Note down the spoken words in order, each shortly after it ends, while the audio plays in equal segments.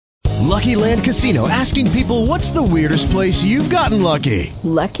Lucky Land Casino, asking people, what's the weirdest place you've gotten lucky?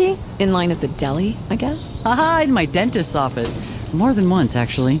 Lucky? In line at the deli, I guess? Aha, in my dentist's office. More than once,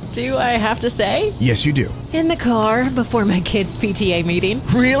 actually. Do I have to say? Yes, you do. In the car before my kids' PTA meeting.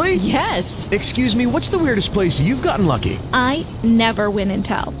 Really? Yes. Excuse me, what's the weirdest place you've gotten lucky? I never win and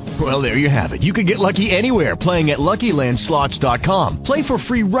tell. Well, there you have it. You can get lucky anywhere, playing at LuckyLandSlots.com. Play for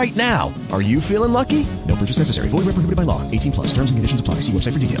free right now. Are you feeling lucky? No purchase necessary. Void where prohibited by law. 18 plus. Terms and conditions apply. See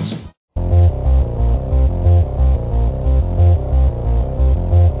website for details.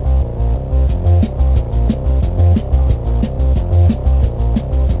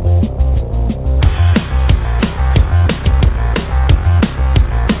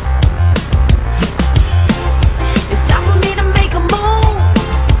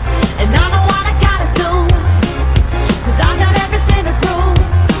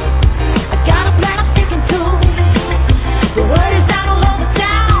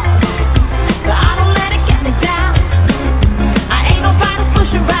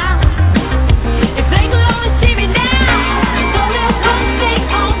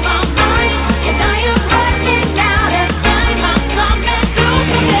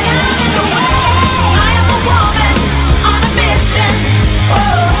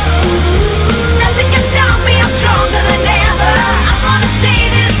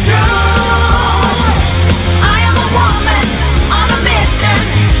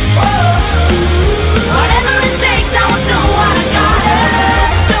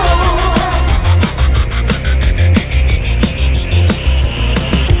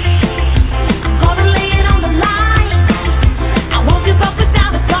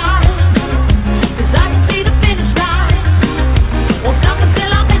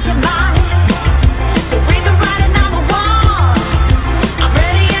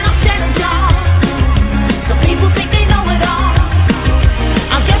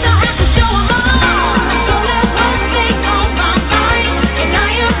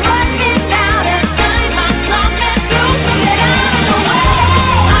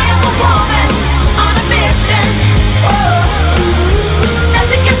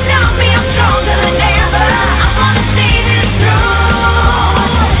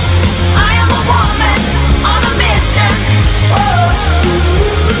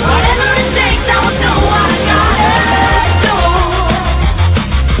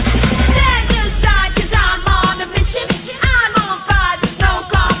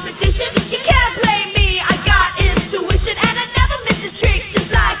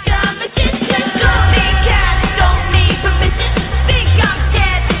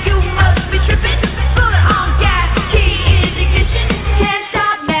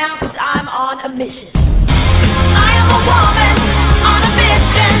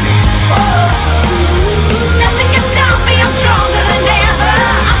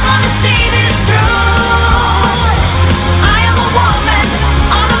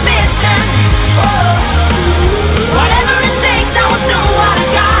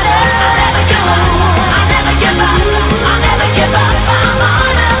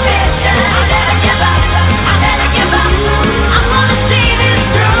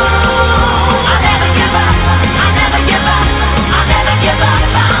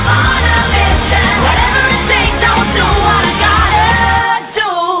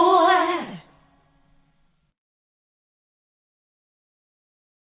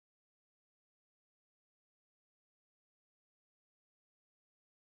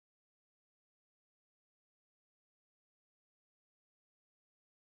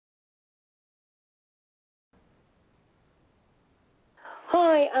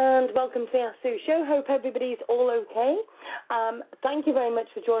 Hi, and welcome to the Ask Sue Show. Hope everybody's all okay. Thank you very much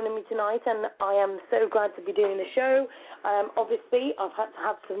for joining me tonight, and I am so glad to be doing the show. Obviously, I've had to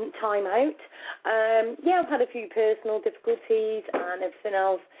have some time out. I've had a few personal difficulties and everything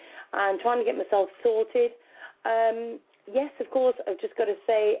else, and trying to get myself sorted. Yes, of course, I've just got to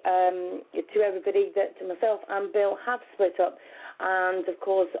say to everybody that myself and Bill have split up, and, of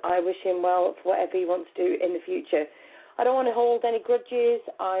course, I wish him well for whatever he wants to do in the future. I don't want to hold any grudges.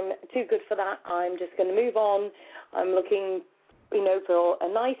 I'm too good for that. I'm just going to move on. I'm looking, for a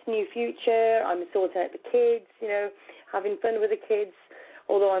nice new future. I'm sorting out the kids, having fun with the kids.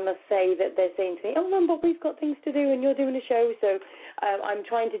 Although I must say that they're saying to me, oh, Mum, but we've got things to do and you're doing a show. So I'm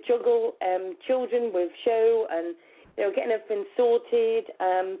trying to juggle children with show and, getting everything sorted.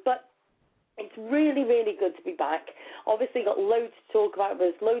 But it's really, really good to be back. Obviously, got loads to talk about.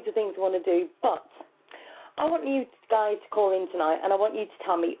 There's loads of things I want to do. But I want you guys to call in tonight, and I want you to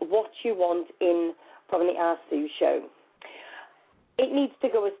tell me what you want in from the Ask Sue show. it needs to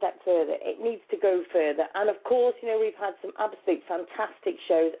go a step further. It needs to go further. And, of course, we've had some absolute fantastic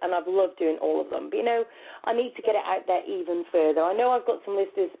shows, and I've loved doing all of them. But, I need to get it out there even further. I know I've got some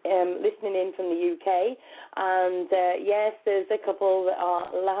listeners listening in from the UK, and, yes, there's a couple that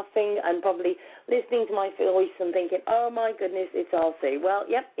are laughing and probably listening to my voice and thinking, oh, my goodness, it's RC. Well,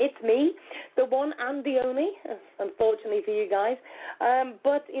 yep, it's me, the one and the only, unfortunately for you guys.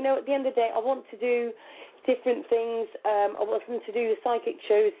 But, at the end of the day, I want to do different things. I want them to do the psychic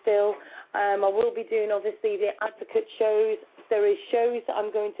shows still. I will be doing, obviously, the advocate shows. There is shows that I'm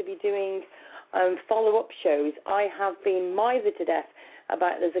going to be doing, follow-up shows. I have been mithered to death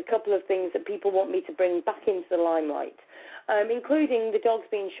about there's a couple of things that people want me to bring back into the limelight, including the dogs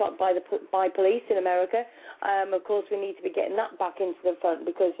being shot by police in America. Of course, we need to be getting that back into the front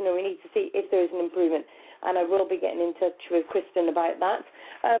because, we need to see if there is an improvement. And I will be getting in touch with Kristen about that.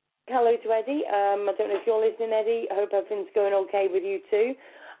 Hello to Eddie. I don't know if you're listening, Eddie. I hope everything's going okay with you too.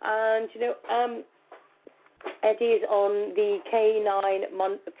 And, Eddie is on the K9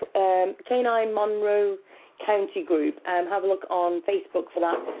 Monroe County group. Have a look on Facebook for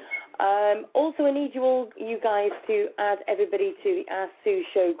that. Also, I need you guys to add everybody to the Ask Sue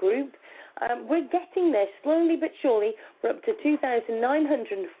Show group. We're getting there slowly but surely. We're up to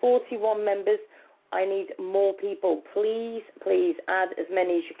 2,941 members. I need more people. Please, please add as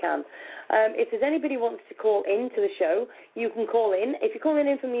many as you can. If there's anybody who wants to call in to the show, you can call in. If you're calling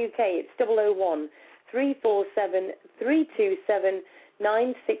in from the UK, it's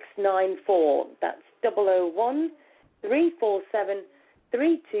 001-347-327-9694. That's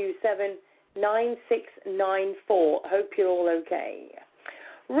 001-347-327-9694. Hope you're all okay.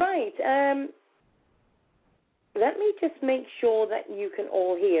 Right. Let me just make sure that you can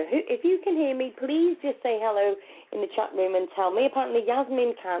all hear. If you can hear me, please just say hello in the chat room and tell me. Apparently,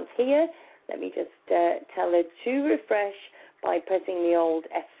 Yasmin can't hear. Let me just tell her to refresh by pressing the old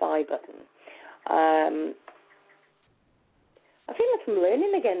F5 button. I feel like I'm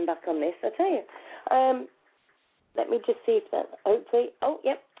learning again back on this, I tell you. Let me just see if that, hopefully, oh,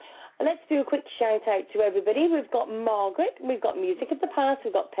 yep. Let's do a quick shout-out to everybody. We've got Margaret. We've got Music of the Past.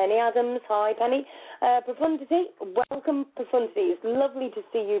 We've got Penny Adams. Hi, Penny. Profundity. Welcome, Profundity. It's lovely to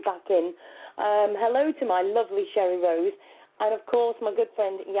see you back in. Hello to my lovely Sherry Rose. And, of course, my good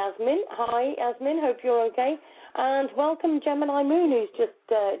friend Yasmin. Hi, Yasmin. Hope you're okay. And welcome, Gemini Moon, who's just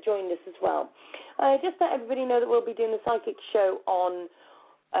joined us as well. Just let everybody know that we'll be doing the psychic show on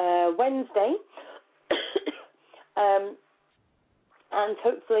Wednesday. And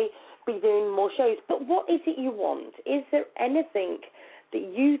hopefully be doing more shows. But what is it you want? Is there anything that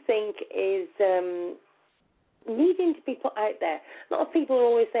you think is needing to be put out there? A lot of people are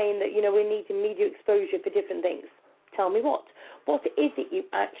always saying that, we need media exposure for different things. Tell me what. What is it you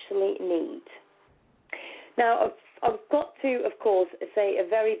actually need? Now, I've got to, of course, say a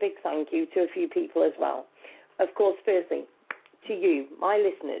very big thank you to a few people as well. Of course, firstly, to you, my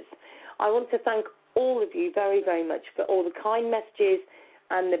listeners. I want to thank all of you very, very much for all the kind messages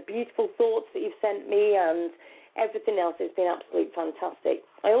and the beautiful thoughts that you've sent me and everything else. It's been absolutely fantastic.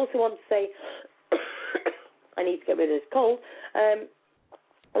 I also want to say, I need to get rid of this cold. I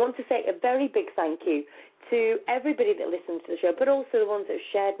want to say a very big thank you to everybody that listens to the show, but also the ones that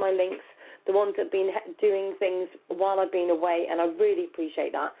have shared my links, the ones that have been doing things while I've been away, and I really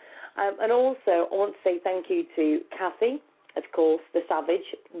appreciate that. And also, I want to say thank you to Kathy, of course, the Savage.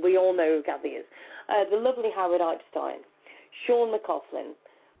 We all know who Kathy is. The lovely Howard Epstein, Sean McCaughlin,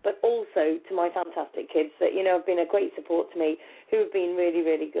 but also to my fantastic kids that, have been a great support to me, who have been really,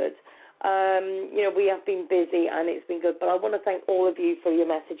 really good. We have been busy and it's been good, but I want to thank all of you for your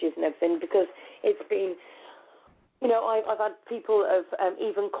messages and everything, because it's been, I've had people have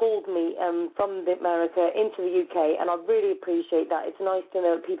even called me from America into the UK, and I really appreciate that. It's nice to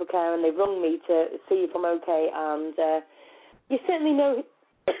know that people care, and they've rung me to see if I'm okay, and you certainly know...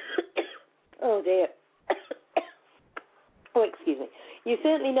 Oh, dear. Oh, excuse me. You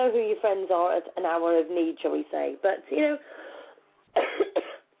certainly know who your friends are at an hour of need, shall we say. But,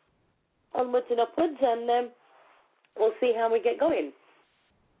 onwards and upwards, and we'll see how we get going.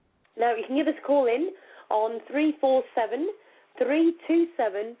 Now, you can give us a call in on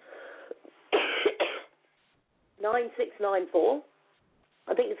 347-327-9694.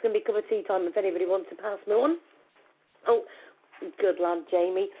 I think it's going to be cup of tea time if anybody wants to pass me on. Oh, good lad,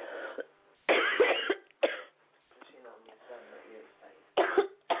 Jamie.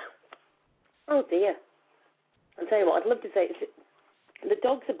 Oh, dear. I'll tell you what, I'd love to say the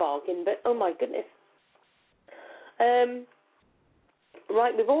dogs are barking, but oh, my goodness.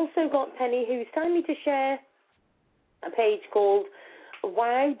 Right, we've also got Penny, who's telling me to share a page called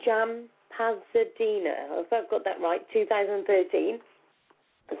Wow Jam Pasadena. I hope I've got that right, 2013.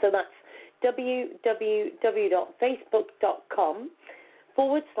 So that's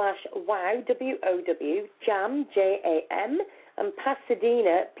www.facebook.com/wow, WOW, jam, JAM, and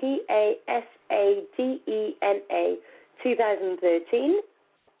Pasadena, PASADENA, 2013.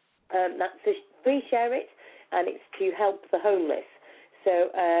 That's to please share it, and it's to help the homeless. So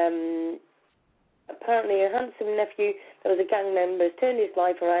apparently a handsome nephew that was a gang member has turned his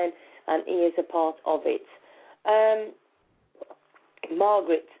life around, and he is a part of it.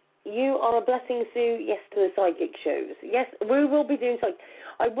 Margaret, you are a blessing, Sue. Yes, to the psychic shows. Yes, we will be doing psychic.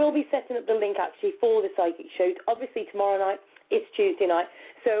 I will be setting up the link actually for the psychic shows. Obviously tomorrow night, it's Tuesday night.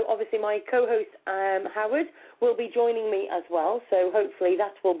 So obviously my co-host Howard will be joining me as well. So hopefully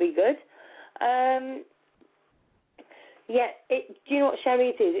that will be good. Do you know what, Sherry,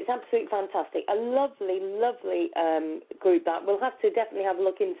 it is? It's absolutely fantastic. A lovely, lovely group that. We'll have to definitely have a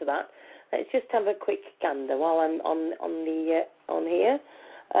look into that. Let's just have a quick gander while I'm on here.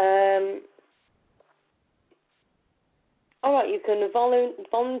 All right, you can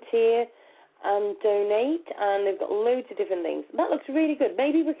volunteer and donate, and they've got loads of different things. That looks really good.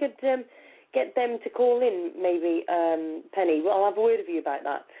 Maybe we could get them to call in, maybe, Penny. Well, I'll have a word with you about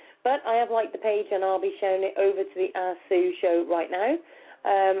that. But I have liked the page, and I'll be sharing it over to the Ask Sue show right now,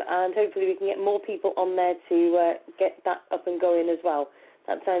 and hopefully we can get more people on there to get that up and going as well.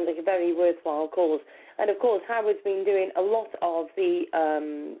 That sounds like a very worthwhile cause. And, of course, Howard's been doing a lot of the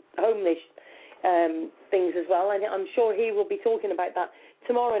homeless things as well, and I'm sure he will be talking about that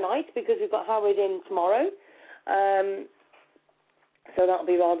tomorrow night because we've got Howard in tomorrow. So that'll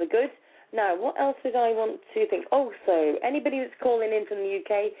be rather good. Now, what else did I want to think? Also, anybody that's calling in from the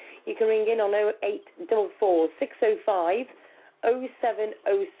UK, you can ring in on 0844 605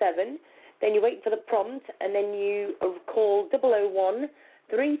 0707. Then you wait for the prompt, and then you call 001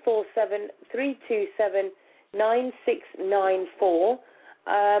 347 327 9694.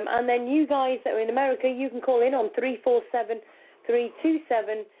 And then you guys that are in America, you can call in on 347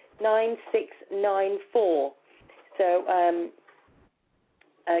 327 9694. So,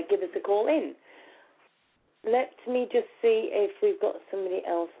 give us a call in. Let me just see if we've got somebody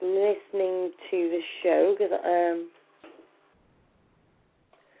else listening to the show.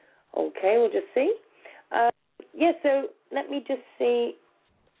 Okay, we'll just see. So let me just see.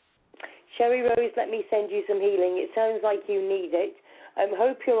 Sherry Rose, let me send you some healing. It sounds like you need it.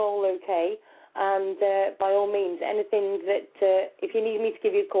 Hope you're all okay. And by all means, anything that, if you need me to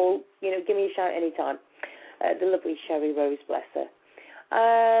give you a call, give me a shout anytime. The lovely Sherry Rose, bless her.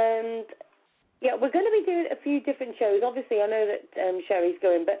 And, we're going to be doing a few different shows. Obviously, I know that Sherry's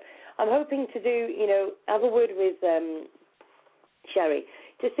going, but I'm hoping to do, have a word with Sherry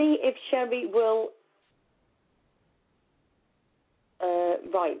to see if Sherry will,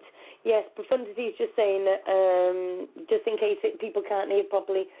 right. Yes, Profundity is just saying that just in case people can't hear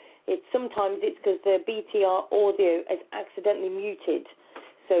properly, sometimes it's because the BTR audio is accidentally muted.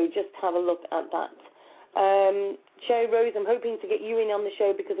 So just have a look at that. Sherry Rose, I'm hoping to get you in on the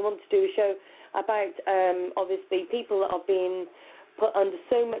show because I want to do a show about, obviously, people that are being put under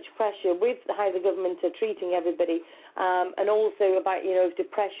so much pressure with how the government are treating everybody, and also about,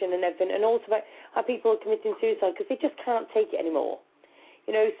 depression and everything, and also about how people are committing suicide because they just can't take it anymore.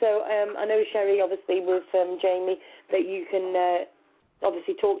 So I know, Sherry, obviously, with Jamie, that you can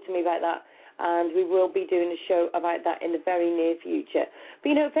obviously talk to me about that, and we will be doing a show about that in the very near future.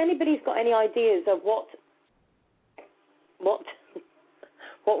 But, if anybody's got any ideas of what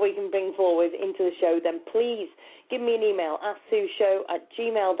we can bring forward into the show, then please give me an email,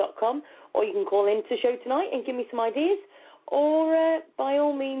 asksueshow@gmail.com, or you can call into the show tonight and give me some ideas, or by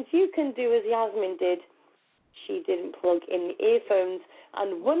all means, you can do as Yasmin did. She didn't plug in the earphones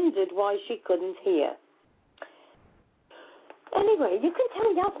and wondered why she couldn't hear. Anyway, you can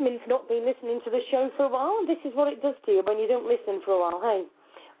tell Yasmin's not been listening to the show for a while. This is what it does to you when you don't listen for a while, hey?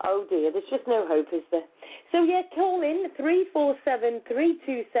 Oh, dear, there's just no hope, is there? So, call in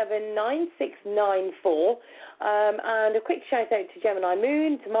 347-327-9694. And a quick shout-out to Gemini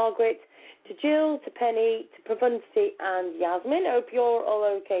Moon, to Margaret, to Jill, to Penny, to Profundity, and Yasmin. Hope you're all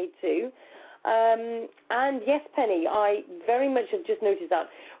okay, too. And, yes, Penny, I very much have just noticed that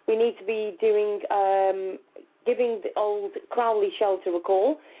we need to be doing, giving the old Crowley shelter a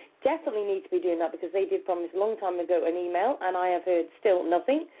call. Definitely need to be doing that because they did promise a long time ago an email, and I have heard still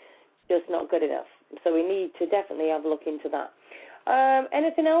nothing, just not good enough. So we need to definitely have a look into that.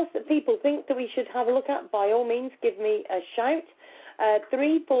 Anything else that people think that we should have a look at, by all means, give me a shout.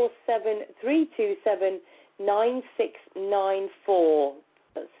 347-327-9694.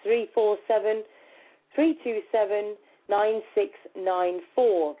 That's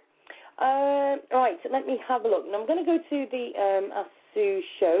 347-327-9694. Right, so let me have a look. And I'm going to go to the Ask Sue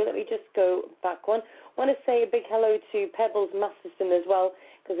show. Let me just go back one. I want to say a big hello to Pebbles Masterson as well,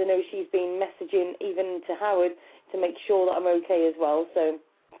 because I know she's been messaging even to Howard to make sure that I'm okay as well. So,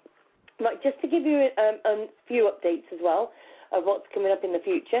 right, just to give you a few updates as well of what's coming up in the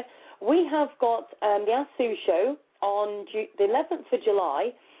future. We have got the Ask Sue show on the 11th of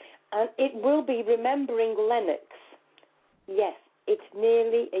July, and it will be Remembering Lennox. Yes, it's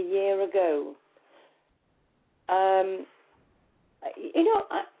nearly a year ago. I'm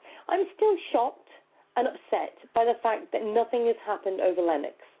still shocked and upset by the fact that nothing has happened over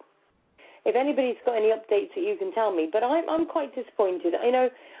Lennox. If anybody's got any updates that you can tell me, but I'm quite disappointed.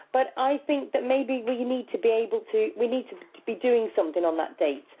 But I think that maybe we need to be doing something on that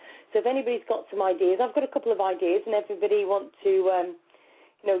date. So if anybody's got some ideas, I've got a couple of ideas, and everybody wants to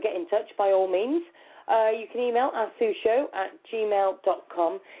get in touch by all means. You can email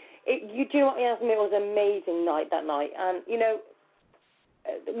assushow@gmail.com. You do know what, Yasmin? It was an amazing night that night, and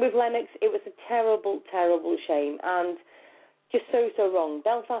with Lennox, it was a terrible, terrible shame, and just so wrong.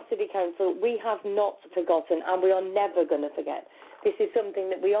 Belfast City Council, we have not forgotten, and we are never going to forget. This is something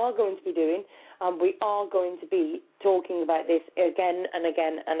that we are going to be doing, and we are going to be talking about this again and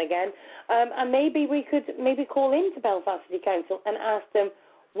again and again. And maybe we could call into Belfast City Council and ask them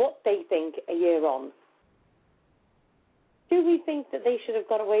what they think a year on. Do we think that they should have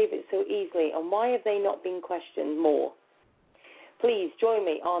got away with it so easily, and why have they not been questioned more? Please join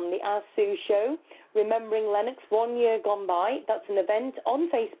me on the Ask Sue show, Remembering Lennox, 1 year gone by. That's an event on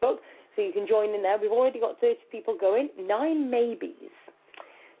Facebook, so you can join in there. We've already got 30 people going, 9 maybes.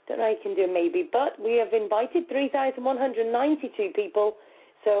 Don't know how you can do a maybe, but we have invited 3,192 people,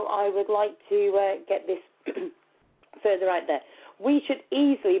 so I would like to get this further out there. We should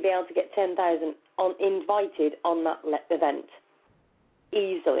easily be able to get 10,000 invited on that event.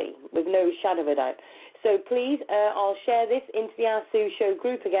 Easily, with no shadow of a doubt. So please, I'll share this into the Ask Sue show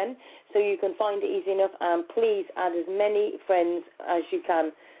group again, so you can find it easy enough, and please add as many friends as you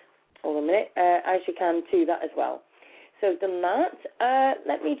can, as you can to that as well. So I've done that.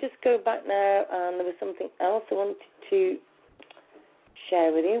 Let me just go back now, and there was something else I wanted to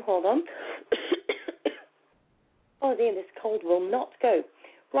share with you. Hold on. Oh dear, this cold will not go.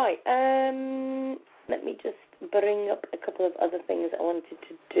 Right, let me just bring up a couple of other things I wanted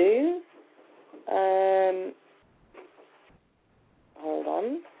to do. Hold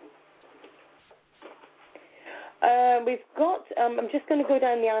on. We've got, I'm just going to go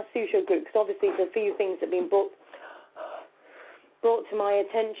down the Ask Sue show group, because obviously there's a few things that have been brought to my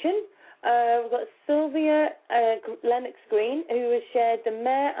attention. We've got Sylvia Lennox Green, who has shared the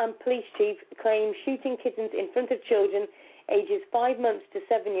mayor and police chief claim shooting kittens in front of children ages 5 months to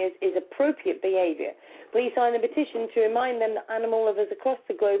 7 years is appropriate behaviour. Please sign a petition to remind them that animal lovers across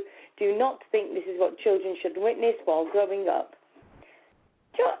the globe do not think this is what children should witness while growing up.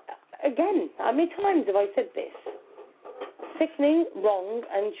 Again, how many times have I said this? Sickening, wrong,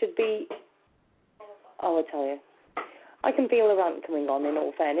 and should be... Oh, I tell you. I can feel a rant coming on, in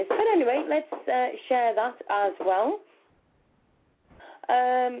all fairness. But anyway, let's share that as well.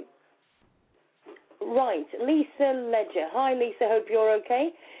 Right, Lisa Ledger. Hi, Lisa, hope you're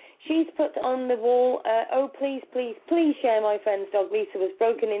okay. She's put on the wall, oh, please, please, please share my friend's dog. Lisa was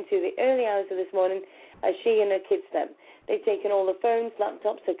broken into the early hours of this morning as she and her kids slept. They've taken all the phones,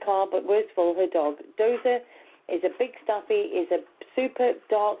 laptops, her car, but worst of all, her dog. Dozer is a big stuffy, is a super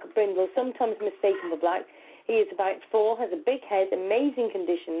dark brindle, sometimes mistaken for black. He is about 4, has a big head, amazing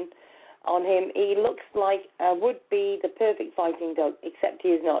condition on him. He looks like would be the perfect fighting dog, except he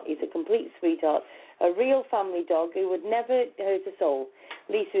is not. He's a complete sweetheart, a real family dog who would never hurt a soul.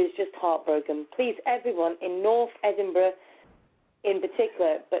 Lisa is just heartbroken. Please, everyone in North Edinburgh in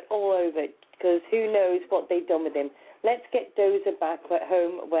particular, but all over, because who knows what they've done with him. Let's get Dozer back at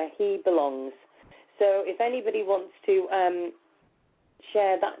home where he belongs. So if anybody wants to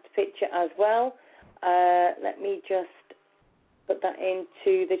share that picture as well, let me just put that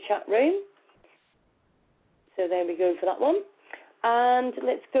into the chat room. So there we go for that one. And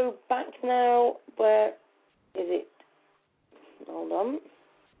let's go back now. Where is it? Hold on.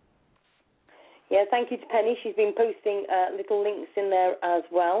 Yeah, thank you to Penny. She's been posting little links in there as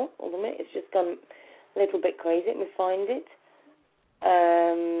well. Hold on a minute. It's just gone a little bit crazy. Let me find it.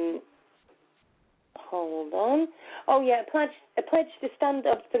 Hold on. Oh, yeah, a pledge to stand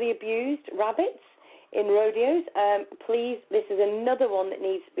up for the abused rabbits in rodeos. Please, this is another one that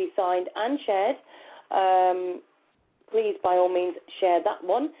needs to be signed and shared. Please, by all means, share that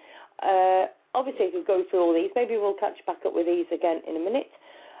one. Obviously, if we go through all these, maybe we'll catch back up with these again in a minute.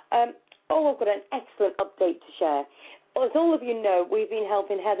 I've got an excellent update to share. as all of you know, we've been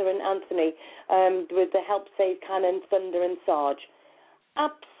helping Heather and Anthony with the Help Save Cannon, Thunder and Sarge.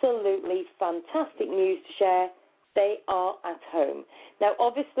 Absolutely fantastic news to share. They are at home. Now,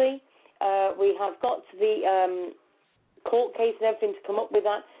 obviously, we have got the court case and everything to come up with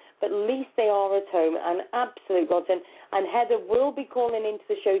that, but at least they are at home, and absolute godsend. And Heather will be calling into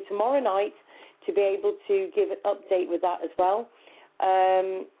the show tomorrow night to be able to give an update with that as well.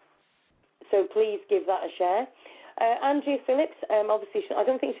 So please give that a share. Andrea Phillips, obviously, I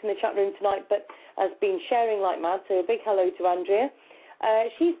don't think she's in the chat room tonight, but has been sharing like mad, so a big hello to Andrea.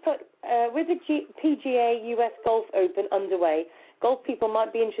 She's put, with the PGA US Golf Open underway, golf people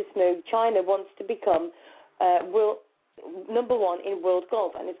might be interested to know China wants to become number one in world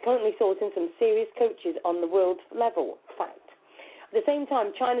golf, and is currently sourcing some serious coaches on the world level. Fact. At the same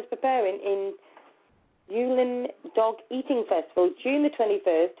time, China's preparing in Yulin Dog Eating Festival, June the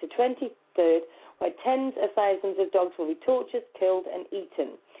 21st to 23rd, where tens of thousands of dogs will be tortured, killed, and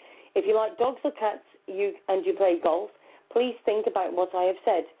eaten. If you like dogs or cats and you play golf, please think about what I have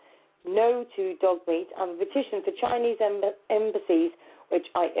said. No to dog meat. I have a petition for Chinese embassies, which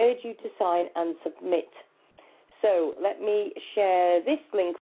I urge you to sign and submit. So let me share this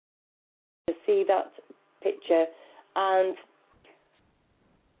link to see that picture, and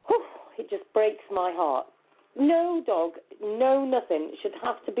it just breaks my heart. No dog, no nothing should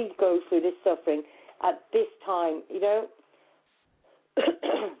have to go through this suffering at this time, you know.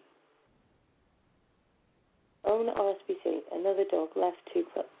 Own RSPC, another dog left to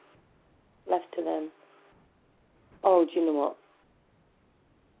them. Oh, do you know what?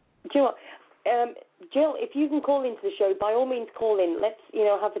 Jill, if you can call into the show, by all means call in. Let's,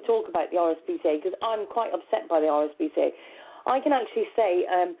 have a talk about the RSPCA, because I'm quite upset by the RSPCA. I can actually say,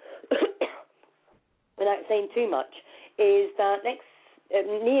 without saying too much, is that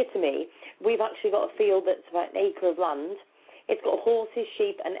near to me, we've actually got a field that's about an acre of land. It's got horses,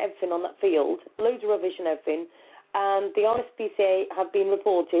 sheep, and everything on that field, loads of rubbish and everything. And the RSPCA have been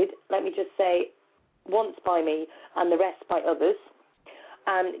reported, let me just say, once by me and the rest by others.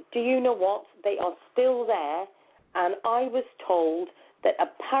 And do you know what? They are still there. And I was told that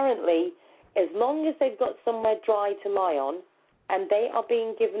apparently, as long as they've got somewhere dry to lie on and they are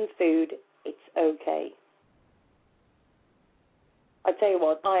being given food, it's okay. I tell you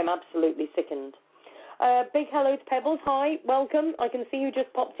what, I am absolutely sickened. Big hello to Pebbles. Hi, welcome. I can see you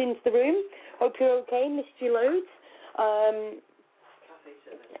just popped into the room. Hope you're okay. Missed you loads.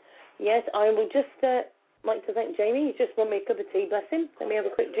 Yes, I will just like to thank Jamie. He's just run me a cup of tea. Bless him. Let me have a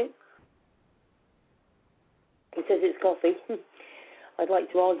quick drink. He says it's coffee. I'd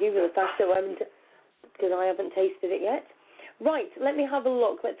like to argue with the fact that because I haven't tasted it yet. Right, let me have a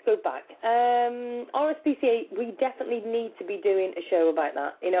look. Let's go back. RSPCA, we definitely need to be doing a show about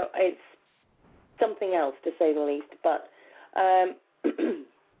that. It's something else, to say the least. But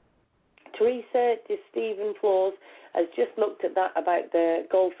Teresa de Stephen Floors has just looked at that about the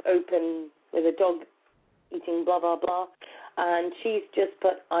Golf Open with a dog eating blah, blah, blah. And she's just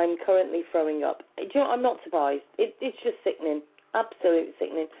put, I'm currently throwing up. Do you know, I'm not surprised. It's just sickening. Absolutely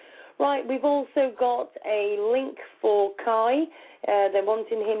sickening. Right, we've also got a link for Kai. They're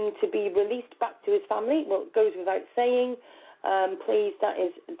wanting him to be released back to his family. Well, it goes without saying. Please, that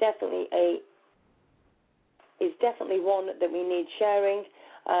is definitely one that we need sharing.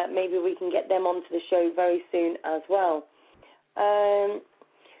 Maybe we can get them onto the show very soon as well.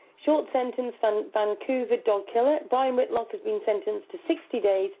 Short sentence, Vancouver dog killer. Brian Whitlock has been sentenced to 60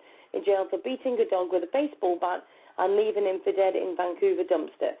 days in jail for beating a dog with a baseball bat and leaving him for dead in Vancouver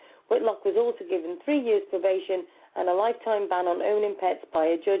dumpster. Whitlock was also given 3 years probation and a lifetime ban on owning pets by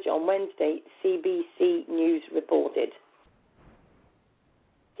a judge on Wednesday, CBC News reported.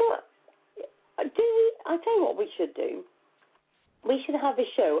 I'll tell you what we should do. We should have a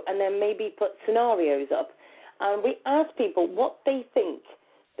show and then maybe put scenarios up. And we ask people what they think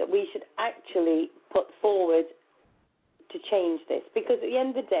that we should actually put forward to change this. Because at the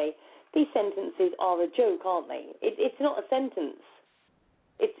end of the day, these sentences are a joke, aren't they? It's not a sentence.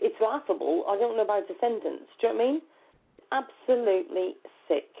 It's laughable. I don't know about a sentence. Do you know what I mean? Absolutely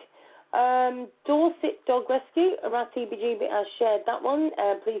sick. Dorset Dog Rescue, RatTBGB has shared that one.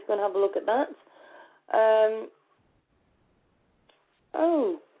 Please go and have a look at that.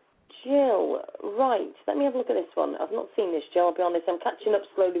 Jill, right. Let me have a look at this one. I've not seen this, Jill, I'll be honest. I'm catching up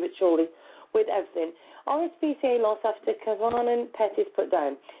slowly but surely with everything. RSPCA lost after Kavanan pet is put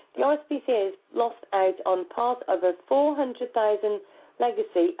down. The RSPCA has lost out on part of a $400,000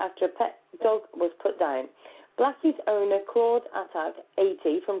 legacy after a pet dog was put down. Blackie's owner, Claude Attag,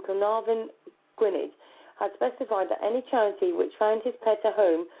 80, from Carnarvon, Gwynedd, had specified that any charity which found his pet a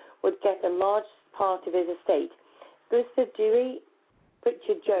home would get a large part of his estate. Solicitor Dewey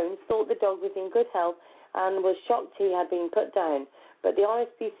Richard Jones thought the dog was in good health and was shocked he had been put down. But the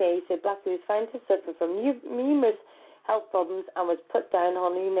RSPCA said Blackie was found to suffer from numerous health problems and was put down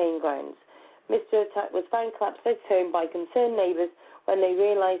on humane grounds. Mr. Attack was found collapsed at his home by concerned neighbours when they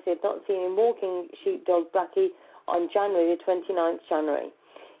realised they had not seen him walking sheepdog Blackie on January the 29th January.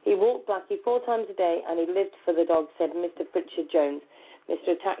 He walked Blackie 4 times a day and he lived for the dog, said Mr. Richard Jones.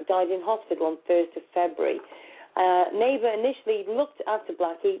 Mr. Attack died in hospital on 1st of February. Neighbour initially looked after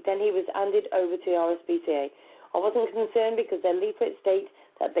Blackie, then he was handed over to the RSPCA. I wasn't concerned because their leaflet state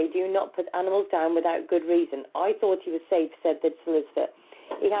that they do not put animals down without good reason. I thought he was safe, said the solicitor.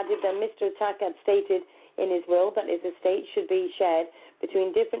 He added that Mr. Attack had stated in his will that his estate should be shared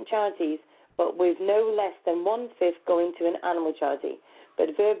between different charities, but with no less than 1/5 going to an animal charity.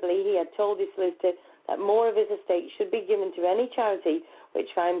 But verbally he had told his solicitor that more of his estate should be given to any charity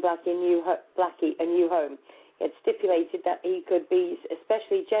which found Blackie a new home. He had stipulated that he could be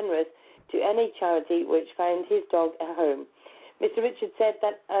especially generous to any charity which found his dog a home. Mr. Richard said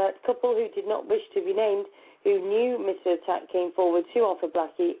that a couple who did not wish to be named, who knew Mr. Attack, came forward to offer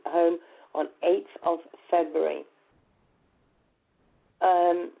Blackie a home on 8th of February.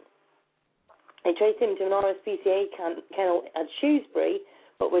 They traced him to an RSPCA kennel at Shrewsbury,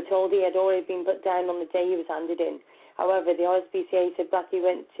 but were told he had already been put down on the day he was handed in. However, the RSPCA said Blackie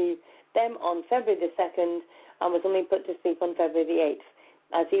went to them on February the 2nd and was only put to sleep on February the 8th,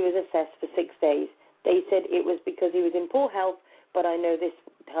 as he was assessed for 6 days. They said it was because he was in poor health, but I know his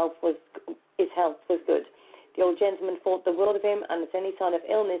health was good. The old gentleman thought the world of him, and if any sign of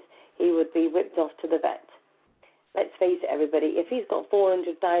illness, he would be whipped off to the vet. Let's face it, everybody, if he's got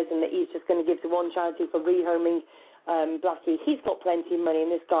 $400,000 that he's just going to give to one charity for rehoming Blackie, he's got plenty of money,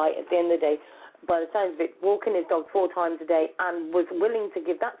 and this guy, at the end of the day, by the sounds of it, walking his dog 4 times a day and was willing to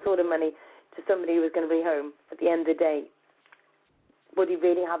give that sort of money to somebody who was going to rehome at the end of the day, would he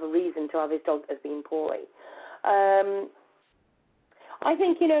really have a reason to have his dog as being poorly? I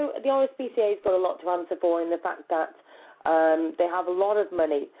think, the RSPCA's got a lot to answer for in the fact that they have a lot of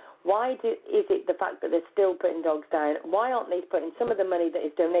money. Why is it the fact that they're still putting dogs down? Why aren't they putting some of the money that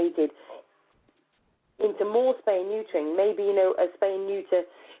is donated into more spay and neutering? Maybe, a spay and neuter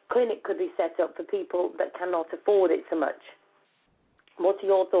clinic could be set up for people that cannot afford it so much. What are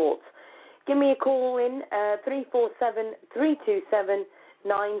your thoughts? Give me a call in,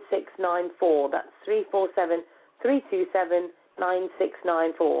 347-327-9694. That's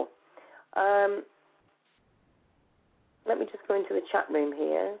 347-327-9694. Let me just go into the chat room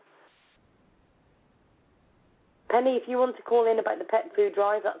here. Penny, if you want to call in about the pet food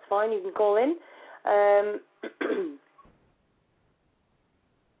drive, that's fine. You can call in.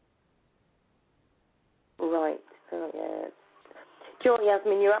 Right. Oh, yes. Sure,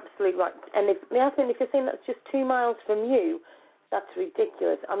 Yasmin, you're absolutely right. And Yasmin, if you're saying that's just 2 miles from you, that's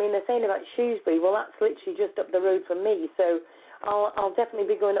ridiculous. I mean, they're saying about Shrewsbury. Well, that's literally just up the road from me. So I'll definitely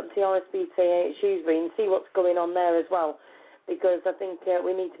be going up to the RSPCA at Shrewsbury and see what's going on there as well, because I think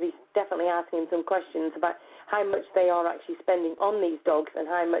we need to be definitely asking some questions about how much they are actually spending on these dogs and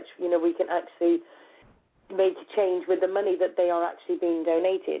how much, we can actually make a change with the money that they are actually being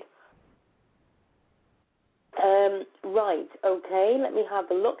donated. Right, okay, let me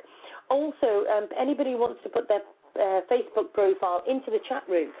have a look. Also, anybody wants to put their Facebook profile into the chat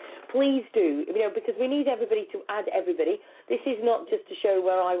room, please do, because we need everybody to add everybody. This is not just a show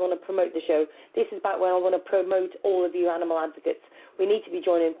where I want to promote the show. This is about where I want to promote all of you animal advocates. We need to be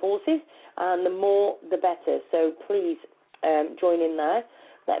joining forces, and the more, the better. So please join in there.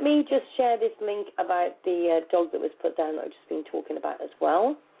 Let me just share this link about the dog that was put down that I've just been talking about as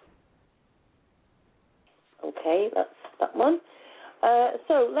well. Okay, that's that one.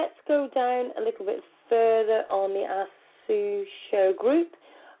 So let's go down a little bit further on the ASU show group.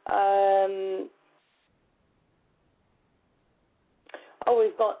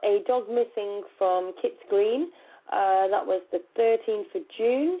 We've got a dog missing from Kitts Green. That was the 13th of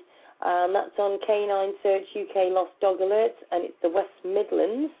June. That's on Canine Search UK Lost Dog Alerts, and it's the West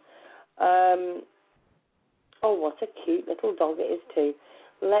Midlands. What a cute little dog it is too.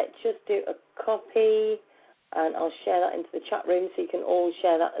 Let's just do a copy, and I'll share that into the chat room so you can all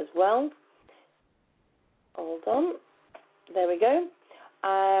share that as well. Hold on. There we go.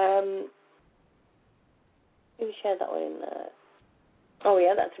 Let me share that one in there. Oh,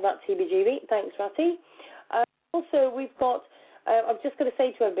 yeah, that's Rat TBGB. Thanks, Ratty. Also, we've got, I'm just going to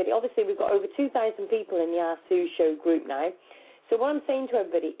say to everybody, obviously we've got over 2,000 people in the ASU show group now. So what I'm saying to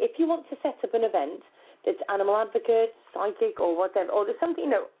everybody, if you want to set up an event that's animal advocate, psychic, or whatever, or there's something,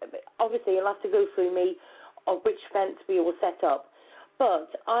 obviously you'll have to go through me of which events we will set up. But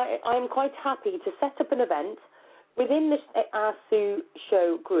I'm quite happy to set up an event within the Ask Sue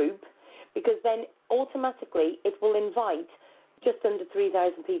Show group, because then automatically it will invite just under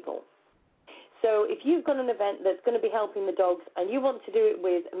 3,000 people. So if you've got an event that's going to be helping the dogs and you want to do it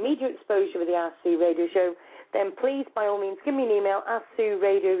with media exposure with the Ask Sue Radio Show, then please, by all means, give me an email,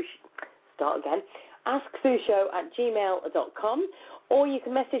 AskSueShow@gmail.com, or you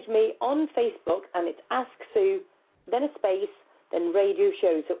can message me on Facebook, and it's Ask Sue, then a space, then Radio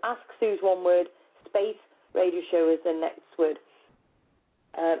Show. So Ask Sue's one word, space, Radio Show is the next word.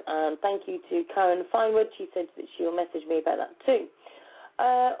 And thank you to Karen Finewood. She said that she'll message me about that too.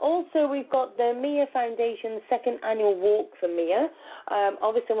 Also, we've got the Mia Foundation second annual walk for Mia.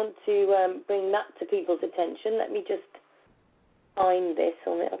 Obviously, I want to bring that to people's attention. Let me just find this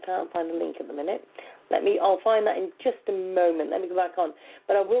on it. I can't find the link at the minute. I'll find that in just a moment. Let me go back on.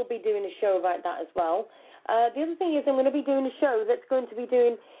 But I will be doing a show about that as well. The other thing is I'm going to be doing a show that's going to be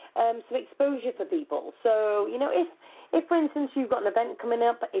doing some exposure for people. So, you know, if for instance, you've got an event coming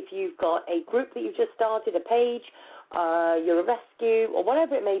up, if you've got a group that you've just started, a page, you're a rescue, or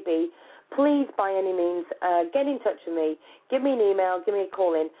whatever it may be, please, by any means, get in touch with me. Give me an email, give me a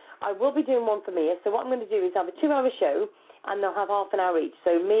call in. I will be doing one for Mia. So what I'm going to do is have a 2-hour show, and they'll have half an hour each.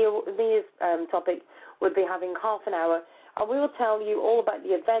 So Mia's topic would be having half an hour. And we will tell you all about the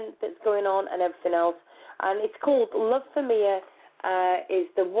event that's going on and everything else. And it's called Love for Mia, is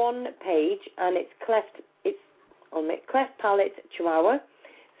the one page, and it's on the Cleft Palate Chihuahua.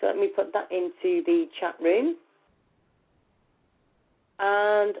 So let me put that into the chat room.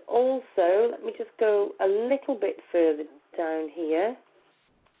 And also, let me just go a little bit further down here.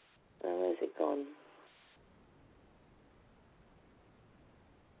 Where's it gone?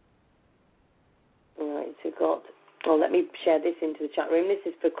 Right, so got... Oh, let me share this into the chat room. This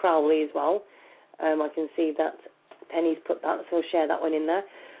is for Crowley as well. I can see that Penny's put that, so I'll share that one in there.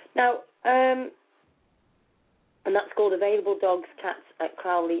 Now, and that's called Available Dogs, Cats at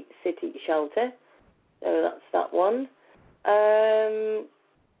Crowley City Shelter. So that's that one. I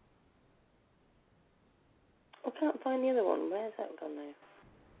can't find the other one. Where's that gone now?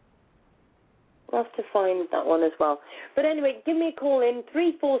 I'll have to find that one as well. But anyway, give me a call in,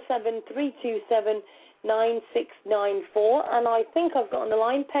 347-327-9694. And I think I've got on the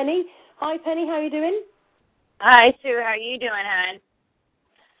line Penny. Hi, Penny. How are you doing? Hi, Sue. How are you doing, hon?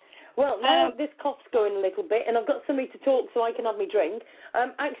 Well, now this cough's going a little bit, and I've got somebody to talk so I can have my drink.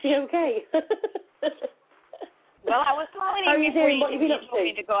 I'm actually okay. Well, I was calling in before you told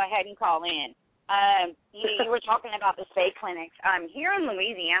me to go ahead and call in. You were talking about the spay clinics. Here in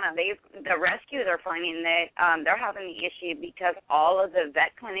Louisiana, the rescues are finding that they're having the issue because all of the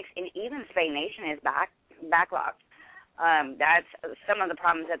vet clinics and even Spay Nation is backlogged. That's some of the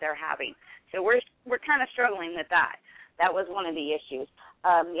problems that they're having. So we're kind of struggling with that. That was one of the issues.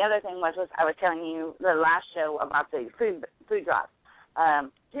 The other thing was I was telling you the last show about the food drops.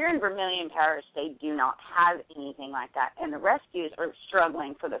 Here in Vermilion Parish, they do not have anything like that, and the rescues are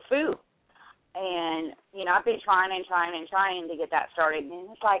struggling for the food. And, you know, I've been trying to get that started, and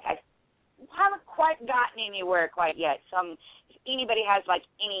it's like I haven't quite gotten anywhere quite yet. So if anybody has, like,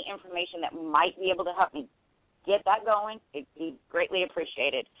 any information that might be able to help me get that going, it'd be greatly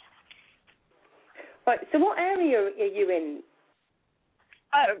appreciated. Right, so what area are you in?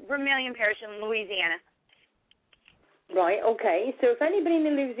 Vermilion Parish in Louisiana. Right, okay. So if anybody in the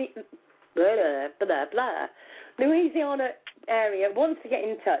Louisiana area wants to get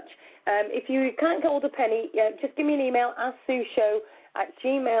in touch, if you can't get hold of Penny, just give me an email,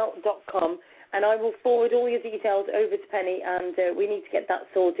 AskSueShow@gmail.com, and I will forward all your details over to Penny, and we need to get that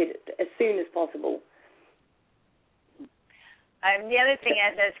sorted as soon as possible. The other thing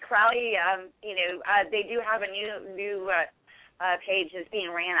is Crowley, they do have a new page that's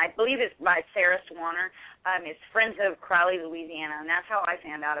being ran. I believe it's by Sarah Swanner. It's Friends of Crowley, Louisiana, and that's how I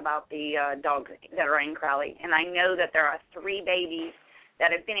found out about the dogs that are in Crowley. And I know that there are 3 babies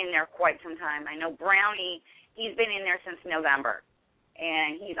that have been in there quite some time. I know Brownie, he's been in there since November,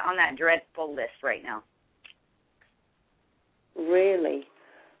 and he's on that dreadful list right now. Really?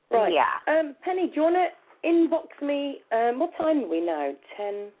 Right. Yeah. Penny, do you want to inbox me? What time are we now?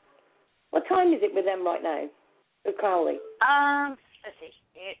 10? What time is it with them right now? With Crowley? Let's see.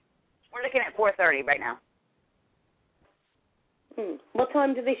 We're looking at 4:30 right now. What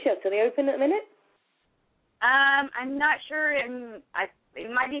time do they shut? Are they open at the minute? I'm not sure. It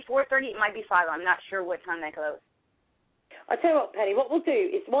might be 4:30. It might be 5. I'm not sure what time they close. I'll tell you what, Penny. What we'll do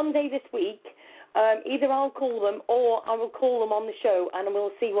is one day this week, either I'll call them or I will call them on the show, and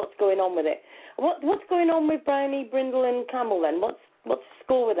we'll see what's going on with it. What's going on with Brownie, Brindle, and Camel then? What's the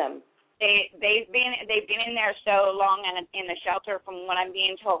score with them? They've been in there so long, and in the shelter, from what I'm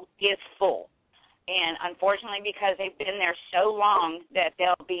being told, is full. And unfortunately, because they've been there so long that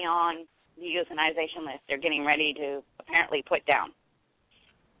they'll be on the euthanization list, they're getting ready to apparently put down.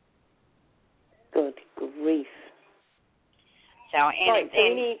 Good grief. So, and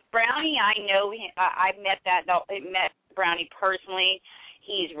Brownie, I know, I met Brownie personally.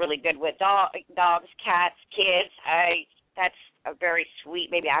 He's really good with dogs, cats, kids. That's a very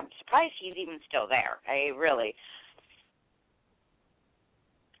sweet baby. I'm surprised he's even still there. Really.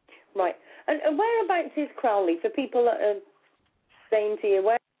 Right. And whereabouts is Crowley? For people that are saying to you,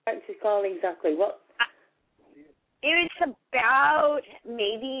 whereabouts is Crowley exactly? What? It's about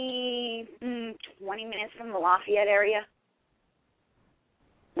maybe 20 minutes from the Lafayette area.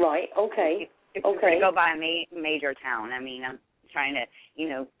 Right, okay. If you're going to go by a major town, I mean, I'm trying to,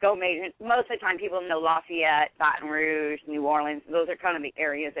 go major. Most of the time people know Lafayette, Baton Rouge, New Orleans. Those are kind of the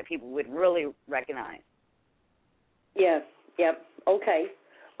areas that people would really recognize. Yeah, okay.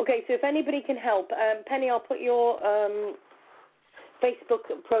 Okay, so if anybody can help, Penny, I'll put your Facebook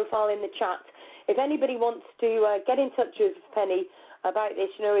profile in the chat. If anybody wants to get in touch with Penny about this,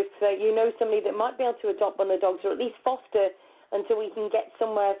 if you know somebody that might be able to adopt one of the dogs or at least foster until we can get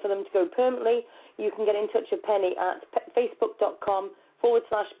somewhere for them to go permanently, you can get in touch with Penny at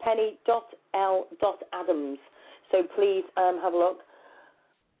facebook.com/penny.l.adams. So please have a look.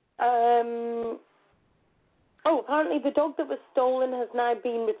 Apparently the dog that was stolen has now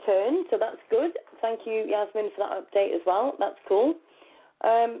been returned, so that's good. Thank you, Yasmin, for that update as well. That's cool.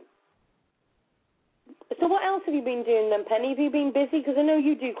 So what else have you been doing then, Penny? Have you been busy? Because I know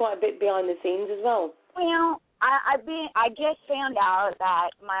you do quite a bit behind the scenes as well. Well, I just found out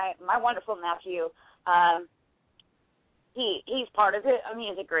that my wonderful nephew, he's part of a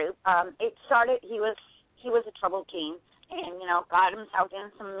music group. It started, he was a troubled teen, and got himself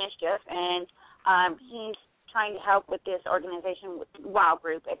in some mischief, and he's trying to help with this organization, with WOW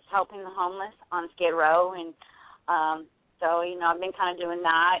Group. It's helping the homeless on Skid Row, and so I've been kind of doing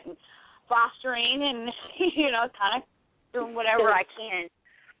that and fostering, and kind of doing whatever I can.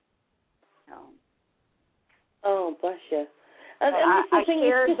 Oh, bless you. And I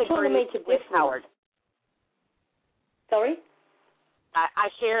shared the group with Howard. Sorry? I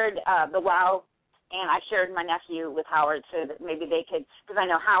shared the WOW, and I shared my nephew with Howard so that maybe they could, because I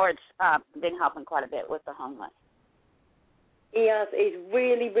know Howard's been helping quite a bit with the homeless. He has. He's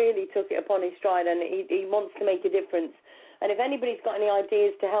really, really took it upon his stride, and he wants to make a difference. And if anybody's got any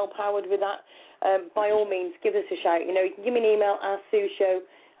ideas to help Howard with that, by all means, give us a shout. You can give me an email,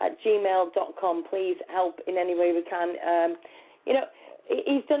 asksueshow@gmail.com. Please help in any way we can.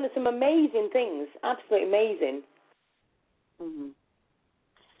 He's done some amazing things, absolutely amazing. Mm-hmm.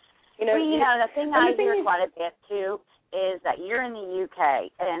 The thing I hear quite a bit, too, is that you're in the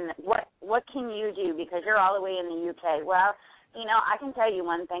UK, and what can you do because you're all the way in the UK? Well, I can tell you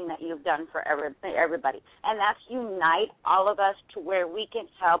one thing that you've done for everybody, and that's unite all of us to where we can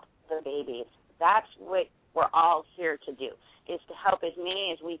help the babies. That's what we're all here to do, is to help as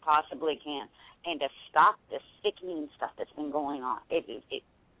many as we possibly can and to stop the sickening stuff that's been going on.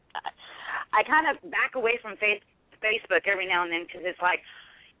 I kind of back away from Facebook every now and then because it's like,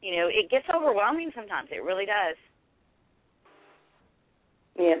 it gets overwhelming sometimes. It really does.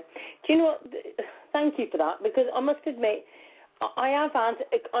 Yeah. Do you know what? Thank you for that, because I must admit, I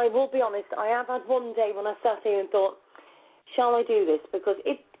will be honest, I have had one day when I sat here and thought, shall I do this? Because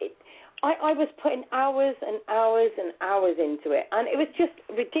I was putting hours and hours and hours into it, and it was just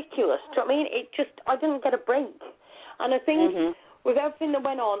ridiculous. Do you know what I mean? I didn't get a break. And I think with everything that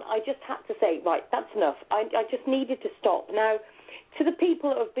went on, I just had to say, right, that's enough. I just needed to stop. Now, to the people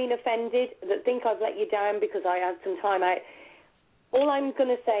that have been offended, that think I've let you down because I had some time out, all I'm going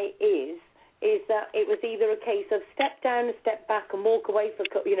to say is that it was either a case of step down and step back and walk away for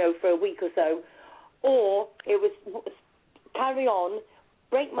a week or so, or it was carry on,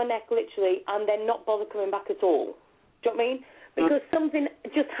 break my neck literally, and then not bother coming back at all. Do you know what I mean? Because something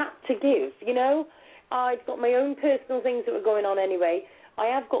just had to give, I've got my own personal things that were going on anyway. I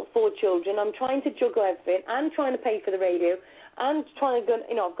have got 4 children. I'm trying to juggle everything and trying to pay for the radio and trying to,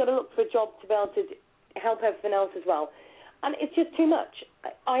 I've got to look for a job to be able to help everything else as well. And it's just too much.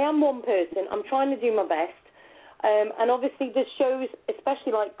 I am one person. I'm trying to do my best. And obviously the shows,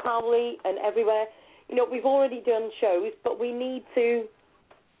 especially like Crowley and everywhere, we've already done shows, but we need to,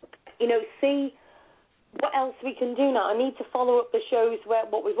 see what else we can do now. I need to follow up the shows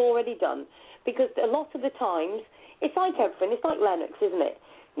what we've already done, because a lot of the times, it's like everything. It's like Lennox, isn't it?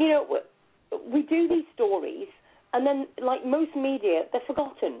 We do these stories, and then, like most media, they're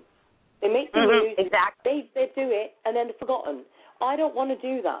forgotten. They make the news, exactly. they do it, and then they're forgotten. I don't want to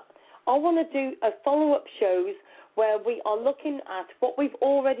do that. I want to do a follow-up shows where we are looking at what we've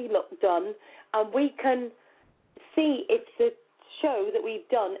already done, and we can see if the show that we've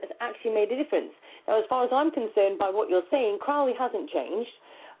done has actually made a difference. Now, as far as I'm concerned, by what you're saying, Crowley hasn't changed.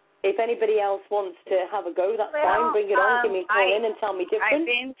 If anybody else wants to have a go, that's fine. Bring it on. Give me a call in and tell me different. I've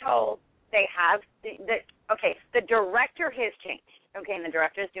been told they have. The director has changed. Okay, and the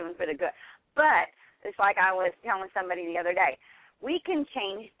director is doing for the good. But it's like I was telling somebody the other day. We can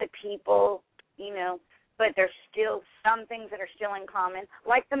change the people, but there's still some things that are still in common,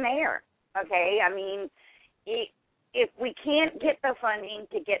 like the mayor. Okay, I mean, if we can't get the funding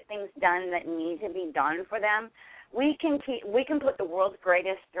to get things done that need to be done for them, we can put the world's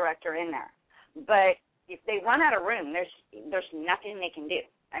greatest director in there. But if they run out of room, there's nothing they can do.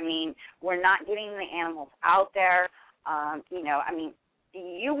 I mean, we're not getting the animals out there.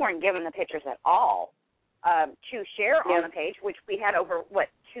 You weren't given the pictures at all to share on the page, which we had over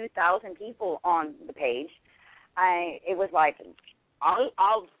 2,000 people on the page. It was like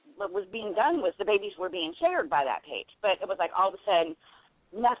all what was being done was the babies were being shared by that page, but it was like all of a sudden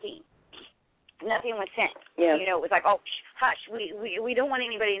nothing was sent. Yeah. It was like, oh, hush, we don't want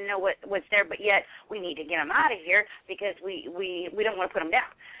anybody to know what's there, but yet we need to get them out of here because we don't want to put them down.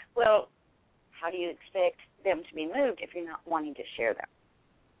 Well, how do you expect them to be moved if you're not wanting to share them?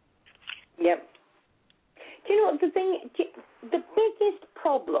 Yep. Do you know what the biggest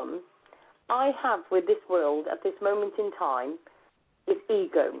problem I have with this world at this moment in time is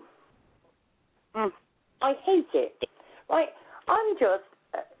ego. I hate it. Right? I'm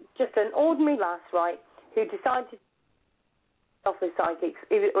just an ordinary lass, right, who decided to off with psychics,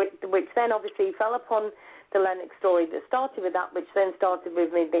 which then obviously fell upon the Lennox story that started with that, which then started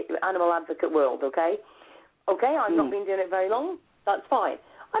with me, the animal advocate world, okay? Okay, I've not been doing it very long. That's fine.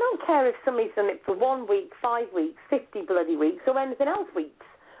 I don't care if somebody's done it for 1 week, 5 weeks, 50 bloody weeks, or anything else weeks,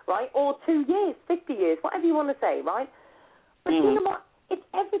 right? Or 2 years, 50 years, whatever you want to say, right? But you know what? It's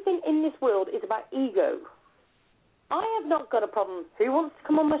everything in this world is about ego. I have not got a problem who wants to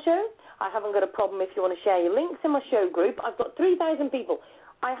come on my show. I haven't got a problem if you want to share your links in my show group. I've got 3,000 people.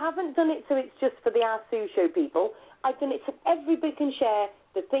 I haven't done it so it's just for the Ask Sue show people. I've done it so everybody can share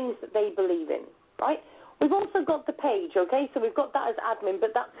the things that they believe in, right? We've also got the page, okay? So we've got that as admin,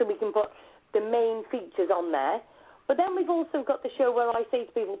 but that's so we can put the main features on there. But then we've also got the show where I say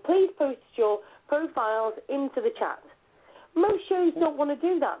to people, please post your profiles into the chat. Most shows don't want to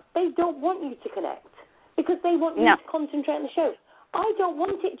do that. They don't want you to connect because they want you to concentrate on the show. I don't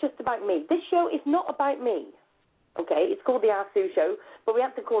want it just about me. This show is not about me, okay? It's called the Ask Sue Show, but we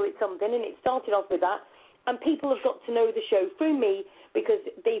have to call it something, and it started off with that. And people have got to know the show through me because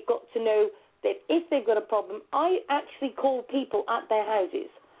they've got to know that if they've got a problem, I actually call people at their houses.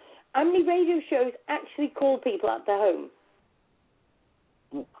 How many radio shows actually call people at their home?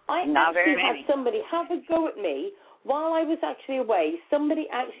 I actually had somebody have a go at me while I was actually away. Somebody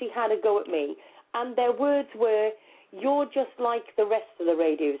actually had a go at me, and their words were, "You're just like the rest of the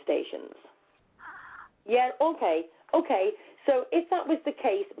radio stations." Yeah, okay. So if that was the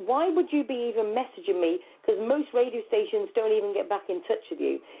case, why would you be even messaging me? Because most radio stations don't even get back in touch with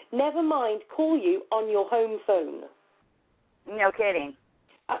you. Never mind, call you on your home phone. No kidding.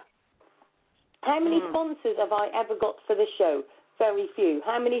 How many sponsors have I ever got for this show? Very few.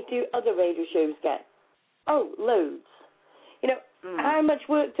 How many do other radio shows get? Oh, loads. How much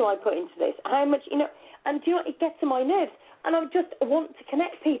work do I put into this? How much, and do you know what? It gets to my nerves. And I just want to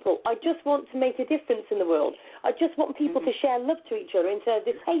connect people. I just want to make a difference in the world. I just want people to share love to each other instead of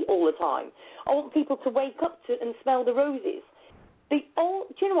this hate all the time. I want people to wake up to and smell the roses. Do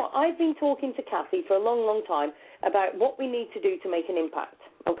you know what? I've been talking to Kathy for a long, long time about what we need to do to make an impact,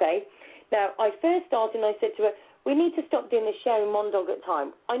 okay? Now, I first started and I said to her, we need to stop doing this sharing one dog at a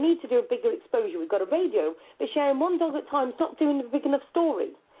time. I need to do a bigger exposure. We've got a radio, but sharing one dog at a time is not doing a big enough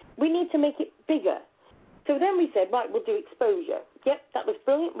story. We need to make it bigger. So then we said, right, we'll do exposure. Yep, that was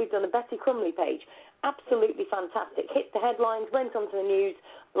brilliant. We've done a Betty Crumley page. Absolutely fantastic. Hit the headlines, went onto the news,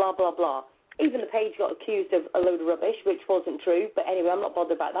 blah, blah, blah. Even the page got accused of a load of rubbish, which wasn't true. But anyway, I'm not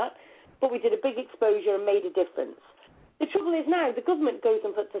bothered about that. But we did a big exposure and made a difference. The trouble is now the government goes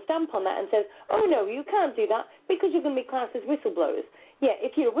and puts a stamp on that and says, oh, no, you can't do that because you're going to be classed as whistleblowers. Yeah,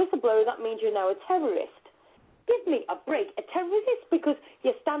 if you're a whistleblower, that means you're now a terrorist. Give me a break. A terrorist because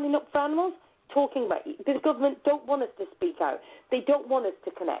you're standing up for animals? Talking about the government don't want us to speak out. They don't want us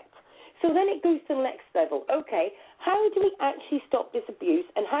to connect. So then it goes to the next level. Okay, how do we actually stop this abuse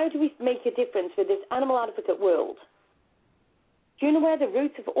and how do we make a difference with this animal advocate world? Do you know where the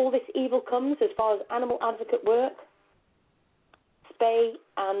root of all this evil comes as far as animal advocate work? Spay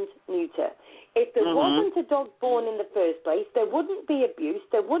and neuter. If there wasn't a dog born in the first place, there wouldn't be abuse,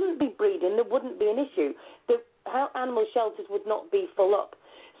 there wouldn't be breeding, there wouldn't be an issue. How animal shelters would not be full up.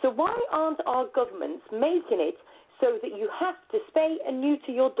 So why aren't our governments making it so that you have to spay and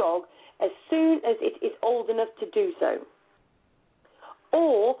neuter your dog as soon as it is old enough to do so?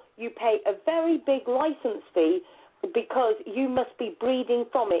 Or you pay a very big license fee because you must be breeding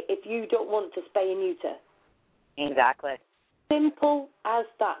from it if you don't want to spay and neuter. Exactly. Simple as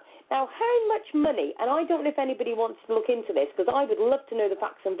that. Now, how much money, and I don't know if anybody wants to look into this, because I would love to know the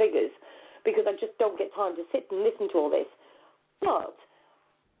facts and figures, because I just don't get time to sit and listen to all this, but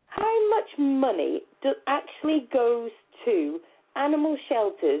how much money actually goes to animal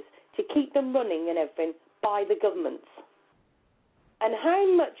shelters to keep them running and everything by the governments? And how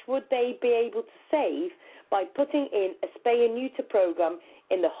much would they be able to save by putting in a spay and neuter program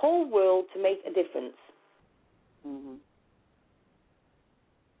in the whole world to make a difference?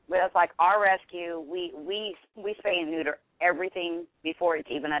 Well, it's like our rescue, we spay and neuter everything before it's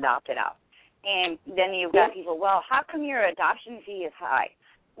even adopted out. And then you've got people, well, how come your adoption fee is high?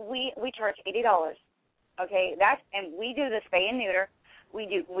 We charge $80. Okay, and we do the spay and neuter. We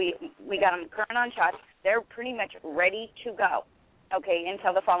got them current on shots. They're pretty much ready to go. Okay,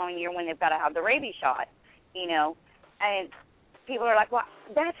 until the following year when they've got to have the rabies shot, and people are like, well,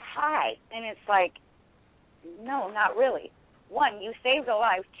 that's high. And it's like, no, not really. One, you saved a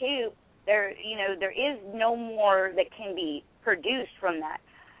life. Two, there is no more that can be produced from that.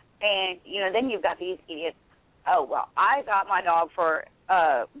 And, then you've got these idiots, oh, well, I got my dog for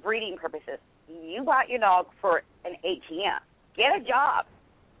breeding purposes. You got your dog for an ATM. Get a job.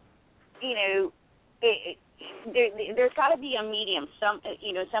 There's got to be a medium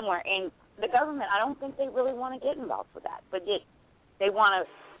somewhere. And the government, I don't think they really want to get involved with that. But they want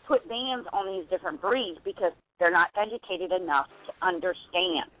to put bans on these different breeds because they're not educated enough to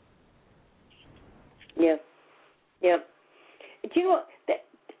understand. Yeah. Do you know what?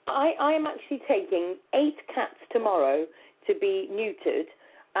 I am actually taking 8 cats tomorrow to be neutered,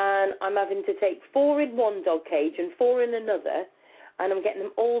 and I'm having to take 4 in one dog cage and 4 in another, and I'm getting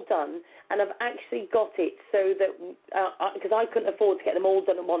them all done. And I've actually got it so that, because I couldn't afford to get them all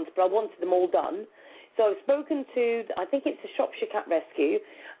done at once, but I wanted them all done. So I've spoken to, I think it's the Shropshire Cat Rescue,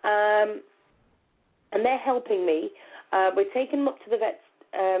 and they're helping me. We're taking them up to the vets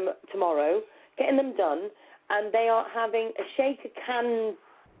tomorrow, getting them done, and they are having a shake a can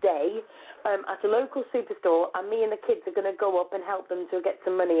day at a local superstore, and me and the kids are going to go up and help them to get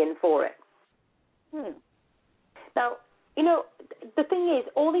some money in for it. Now, the thing is,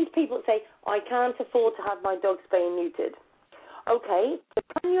 all these people say, I can't afford to have my dog spayed and neutered. Okay, but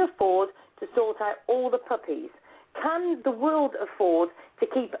can you afford to sort out all the puppies? Can the world afford to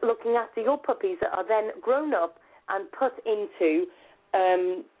keep looking after your puppies that are then grown up and put into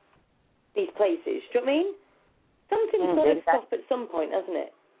these places? Do you know what I mean? Something's got to stop at some point, hasn't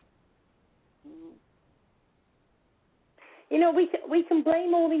it? We can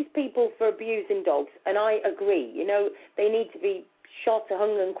blame all these people for abusing dogs, and I agree. They need to be shot,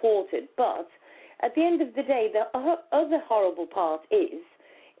 hung, and quartered. But at the end of the day, the other horrible part is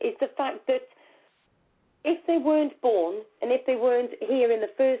the fact that if they weren't born and if they weren't here in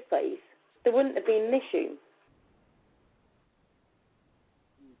the first place, there wouldn't have been an issue.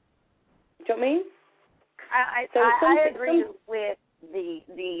 Do you know what I mean? I agree with the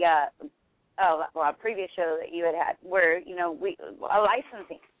previous show that you had where,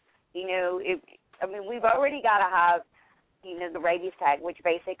 licensing, we've already got to have, the rabies tag, which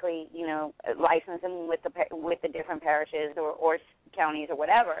basically, license them with the different parishes or counties or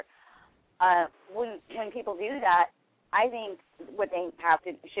whatever. When people do that, I think what they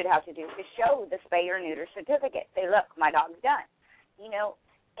should have to do is show the spay or neuter certificate. Say, look, my dog's done,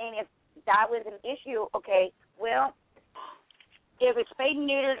 and if that was an issue, okay, well, if it's spayed and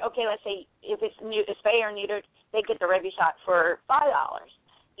neutered, okay, let's say if it's spay or neutered, they get the rabies shot for $5.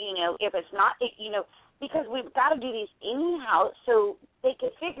 If it's not, because we've got to do these anyhow, so they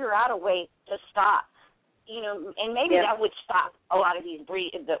could figure out a way to stop, and maybe that would stop a lot of these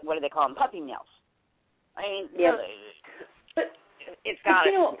what do they call them, puppy mills. I mean, but it's got to.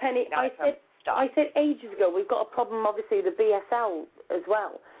 You know what, Penny? I said ages ago we've got a problem, obviously, the BSL as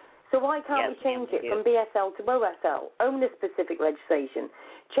well. So why can't we change it from BSL to OSL, owner-specific legislation?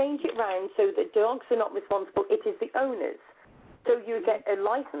 Change it round so that dogs are not responsible. It is the owners. So you would get a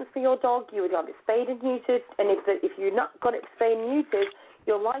license for your dog, you would have it spayed and neutered, and if you've not got it spayed and neutered,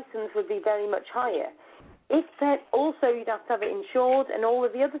 your license would be very much higher. If that also you'd have to have it insured and all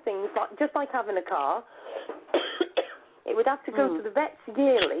of the other things, just like having a car, it would have to go to the vets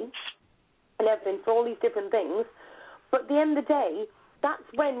yearly and everything for all these different things. But at the end of the day, that's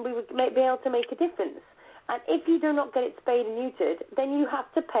when we would be able to make a difference. And if you do not get it spayed and neutered, then you have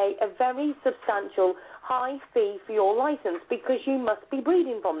to pay a very substantial high fee for your license because you must be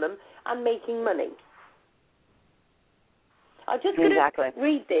breeding from them and making money. I'm just going to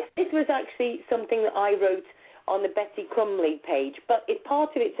read this. This was actually something that I wrote on the Betty Crumley page, but part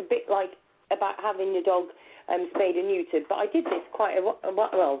of it's a bit like about having your dog spayed and neutered, but I did this quite a while,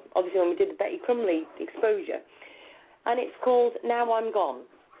 well, obviously when we did the Betty Crumley exposure, and it's called Now I'm Gone.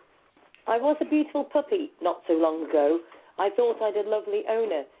 I was a beautiful puppy not so long ago. I thought I'd a lovely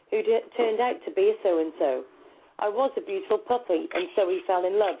owner who turned out to be a so-and-so. I was a beautiful puppy, and so he fell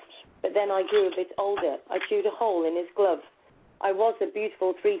in love, but then I grew a bit older. I chewed a hole in his glove. I was a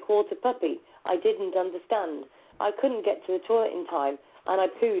beautiful three-quarter puppy. I didn't understand. I couldn't get to the toilet in time, and I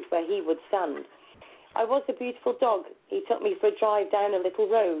pooed where he would stand. I was a beautiful dog. He took me for a drive down a little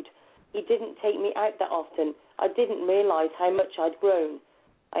road. He didn't take me out that often. I didn't realise how much I'd grown.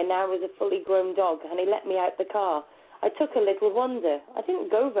 I now was a fully grown dog, and he let me out the car. I took a little wonder. I didn't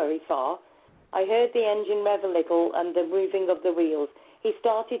go very far. I heard the engine rev a little and the moving of the wheels. He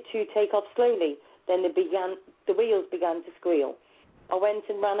started to take off slowly. Then the wheels began to squeal. I went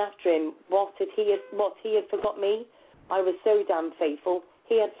and ran after him. What he had forgot me? I was so damn faithful.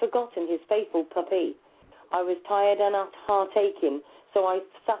 He had forgotten his faithful puppy. I was tired and heart aching, so I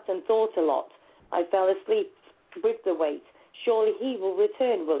sat and thought a lot. I fell asleep with the weight. Surely he will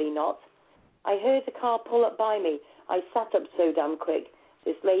return, will he not? I heard the car pull up by me. I sat up so damn quick.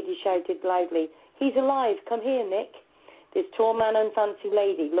 This lady shouted loudly, "He's alive, come here, Nick." This tall man and fancy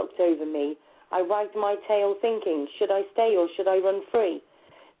lady looked over me. I wagged my tail thinking, should I stay or should I run free?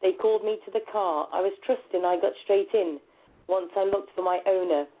 They called me to the car. I was trusting I got straight in. Once I looked for my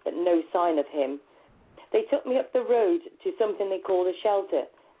owner, but no sign of him. They took me up the road to something they called a shelter.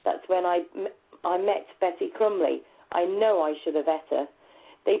 That's when I met Betty Crumley. I know I should have met her.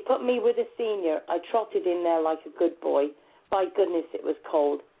 They put me with a senior. I trotted in there like a good boy. By goodness, it was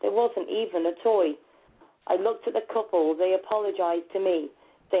cold. There wasn't even a toy. I looked at the couple. They apologized to me,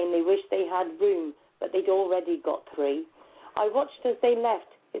 saying they wished they had room, but they'd already got 3. I watched as they left.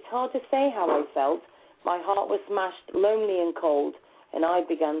 It's hard to say how I felt. My heart was smashed, lonely and cold, and I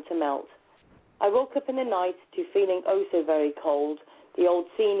began to melt. I woke up in the night to feeling oh so very cold. The old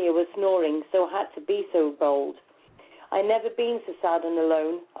senior was snoring, so I had to be so bold. I never been so sad and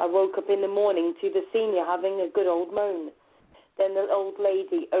alone. I woke up in the morning to the senior having a good old moan. Then the old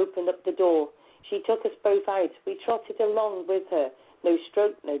lady opened up the door. She took us both out. We trotted along with her. No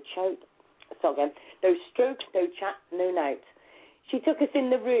stroke, no choke. No stroke, no chat, no nout. She took us in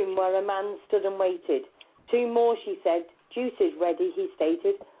the room where a man stood and waited. 2 more, she said. Juice is ready, he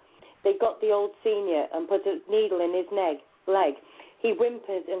stated. They got the old senior and put a needle in his leg. He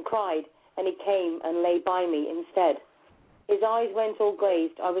whimpered and cried, and he came and lay by me instead. His eyes went all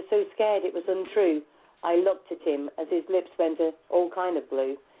glazed. I was so scared it was untrue. I looked at him as his lips went all kind of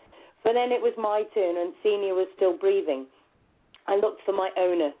blue. But then it was my turn, and senior was still breathing. I looked for my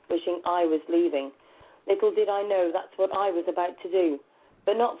owner, wishing I was leaving. Little did I know that's what I was about to do.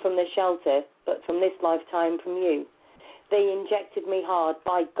 But not from the shelter, but from this lifetime from you. They injected me hard.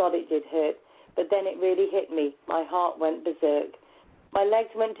 By God, it did hurt. But then it really hit me. My heart went berserk. My legs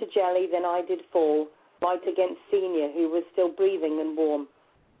went to jelly, then I did fall, right against senior, who was still breathing and warm.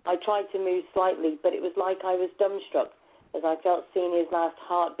 I tried to move slightly, but it was like I was dumbstruck as I felt senior's last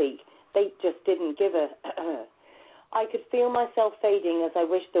heartbeat. They just didn't give a... I could feel myself fading as I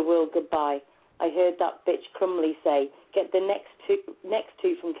wished the world goodbye. I heard that bitch Crumley say, get the next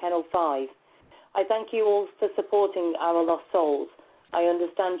two from Kennel 5. I thank you all for supporting our lost souls. I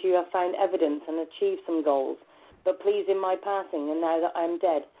understand you have found evidence and achieved some goals. But please, in my passing, and now that I am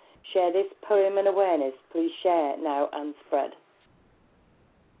dead, share this poem and awareness. Please share now and spread.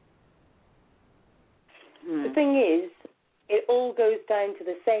 The thing is, it all goes down to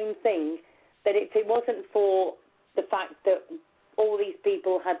the same thing, that if it wasn't for the fact that all these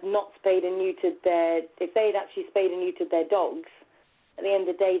people had not spayed and neutered if they had actually spayed and neutered their dogs, at the end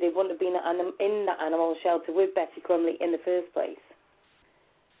of the day, they wouldn't have been in that animal shelter with Betty Crumley in the first place.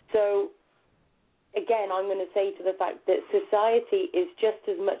 So, again, I'm going to say to the fact that society is just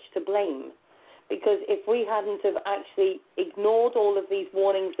as much to blame, because if we hadn't have actually ignored all of these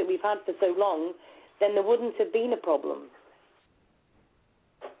warnings that we've had for so long, then there wouldn't have been a problem.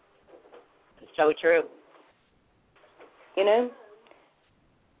 So true. You know?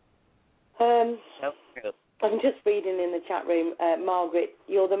 So true. I'm just reading in the chat room, Margaret,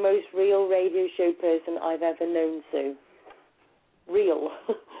 you're the most real radio show person I've ever known, Sue. Real.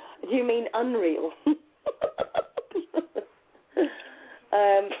 Do you mean unreal?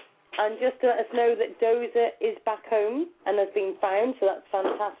 And just to let us know that Dozer is back home and has been found, so that's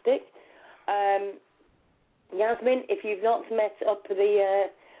fantastic. Yasmin, if you've not met up with the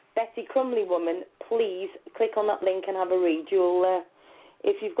Betty Crumley woman, please click on that link and have a read. You'll,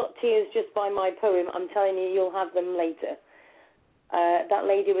 if you've got tears just by my poem, I'm telling you, you'll have them later. That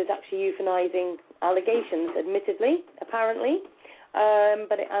lady was actually euthanizing allegations, admittedly, apparently,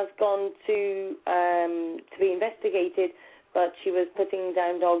 but it has gone to be investigated. But she was putting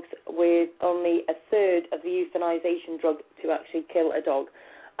down dogs with only a third of the euthanization drug to actually kill a dog.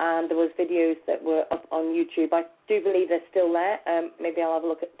 And there was videos that were up on YouTube. I do believe they're still there. Maybe I'll have a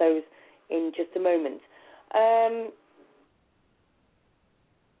look at those in just a moment.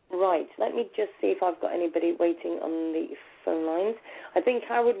 Right, let me just see if I've got anybody waiting on the phone lines. I think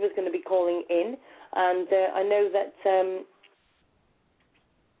Howard was going to be calling in, and I know that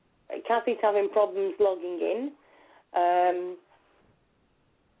Kathy's having problems logging in.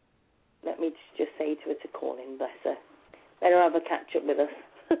 Let me just say to her to call in, bless her. Let her have a catch-up with us.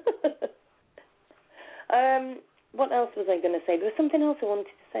 What else was I going to say? There was something else I wanted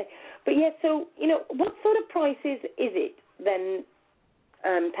to say. But, yeah, so, you know, what sort of prices is it then,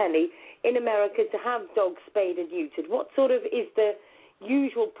 Penny, in America to have dogs spayed and neutered? What sort of is the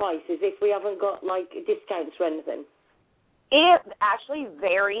usual prices if we haven't got, like, discounts or anything? It actually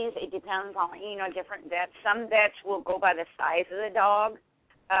varies. It depends on, you know, different vets. Some vets will go by the size of the dog.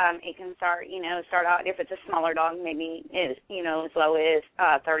 It can start out, if it's a smaller dog, maybe is, you know, as low as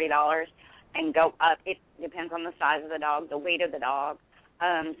 $30 and go up. It depends on the size of the dog, the weight of the dog.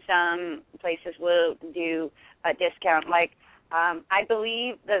 Some places will do a discount. Like, I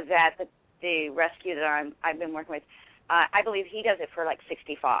believe the vet, the rescue that I've been working with, I believe he does it for like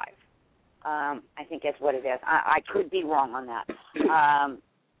 $65. I think that's what it is. I could be wrong on that.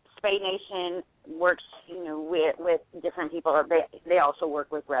 Spay Nation works, you know, with different people. They also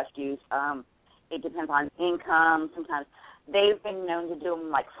work with rescues. It depends on income. Sometimes they've been known to do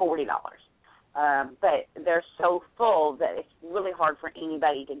them like $40. But they're so full that it's really hard for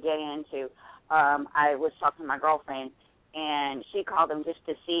anybody to get into. I was talking to my girlfriend, and she called them just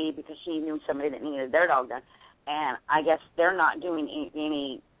to see because she knew somebody that needed their dog done. And I guess they're not doing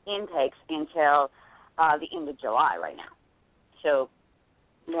any intakes until the end of July right now. So,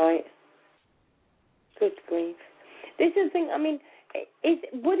 right. Good grief. This is the thing. I mean,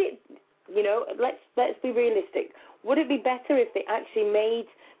 would it? You know, let's be realistic. Would it be better if they actually made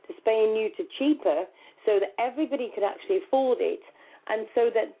the spay and neuter cheaper, so that everybody could actually afford it, and so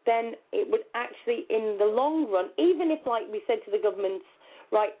that then it would actually, in the long run, even if, like we said to the governments,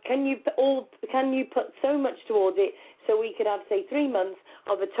 right, can you put so much towards it so we could have, say, 3 months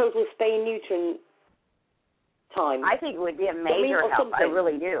of a total spay and neutering time? I think it would be a major help. I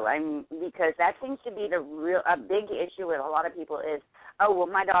really do. Because that seems to be a big issue with a lot of people is, oh, well,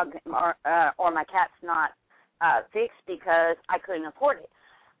 my dog or my cat's not fixed because I couldn't afford it.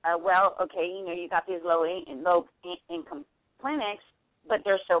 Well, okay, you know, you got these low income clinics, but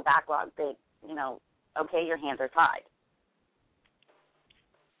they're so backlogged that, you know, okay, your hands are tied.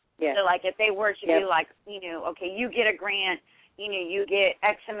 Yeah. So, like, if they were to do, like, you know, okay, you get a grant, you know, you get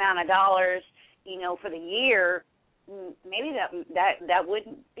X amount of dollars, you know, for the year, maybe that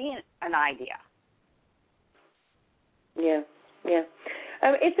wouldn't be an idea. Yeah, yeah.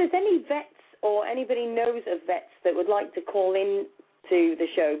 If there's any vets or anybody knows of vets that would like to call in to the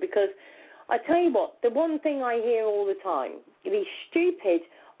show, because I tell you what, the one thing I hear all the time, these stupid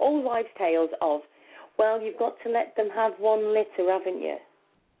old wives' tales of, well, you've got to let them have one litter, haven't you?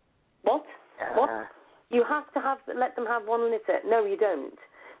 What? What? You have to let them have one litter. No, you don't.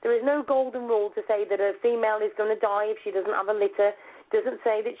 There is no golden rule to say that a female is going to die if she doesn't have a litter. It doesn't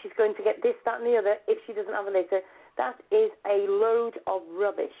say that she's going to get this, that, and the other if she doesn't have a litter. That is a load of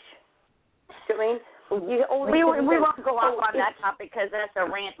rubbish. Do you know what I mean? We won't go on that topic because that's a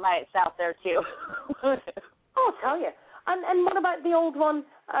rant by itself there, too. I'll tell you. And what about the old one?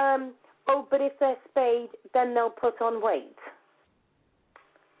 But if they're spayed, then they'll put on weight.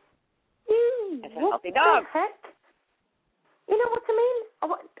 It's a healthy dog. The heck? You know what I mean?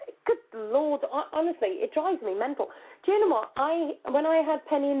 Good Lord, honestly, it drives me mental. Do you know what? When I had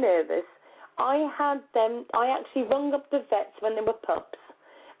Penny and Nervous, I actually rung up the vets when they were pups,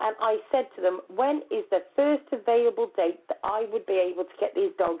 and I said to them, when is the first available date that I would be able to get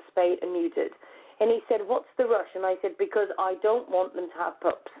these dogs spayed and neutered? And he said, what's the rush? And I said, because I don't want them to have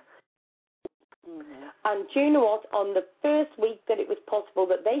pups. Mm-hmm. And do you know what? On the first week that it was possible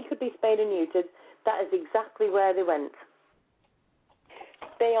that they could be spayed and neutered, that is exactly where they went.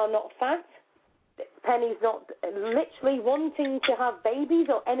 They are not fat. Penny's not literally wanting to have babies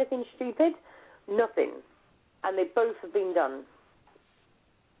or anything stupid. Nothing. And they both have been done.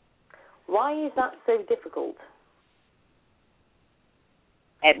 Why is that so difficult?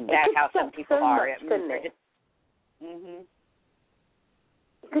 And that's how some people are. Much, couldn't it? Mhm.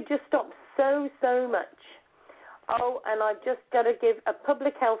 It could just stop so much. Oh, and I've just got to give a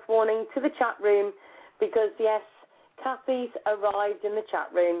public health warning to the chat room because, yes, Kathy's arrived in the chat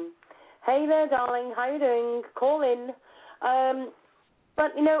room. Hey there, darling. How you doing? Call in.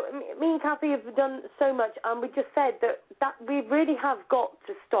 But, you know, me and Kathy have done so much, and we just said that we really have got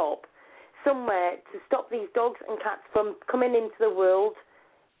to stop somewhere to stop these dogs and cats from coming into the world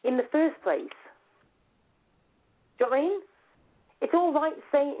in the first place. Do you know what I mean? It's all right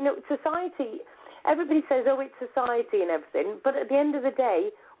saying, you know, society, everybody says, oh, it's society and everything, but at the end of the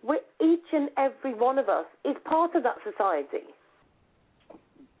day, each and every one of us is part of that society.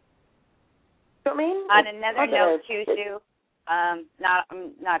 Do you know what I mean? On another note, too, Sue,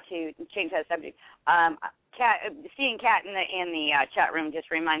 not to change that subject, seeing Kat in the chat room just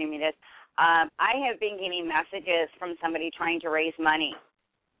reminded me of this. I have been getting messages from somebody trying to raise money.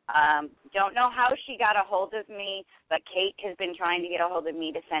 Don't know how she got a hold of me, but Kate has been trying to get a hold of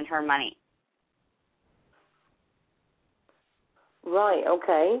me to send her money. Right,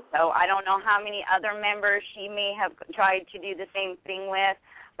 okay. So I don't know how many other members she may have tried to do the same thing with,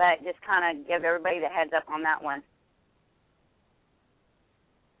 but just kind of give everybody the heads up on that one.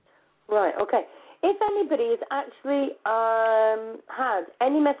 Right, okay. If anybody has actually had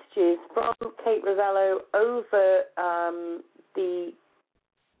any messages from Kate Ravello over the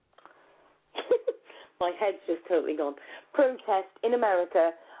my head's just totally gone, protest in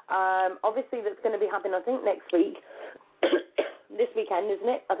America, obviously that's going to be happening, I think, next week, this weekend, isn't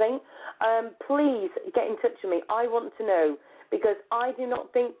it, I think? Please get in touch with me. I want to know, because I do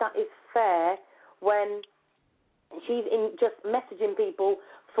not think that is fair when she's just messaging people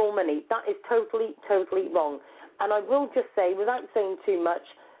for money. That is totally, totally wrong. And I will just say, without saying too much,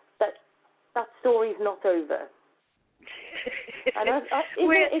 that story's not over. And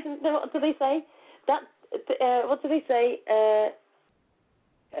what do they say? What do they say?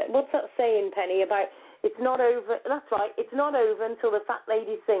 What's that saying, Penny, about it's not over? That's right, it's not over until the fat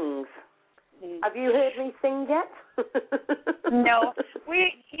lady sings. Have you heard me sing yet? No.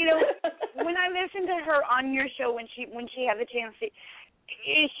 When I listened to her on your show when she had the chance to,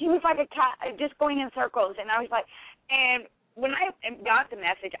 she was like a cat just going in circles, and I was like, and when I got the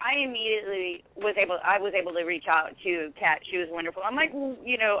message, I immediately was able to reach out to Kat. She was wonderful. I'm like,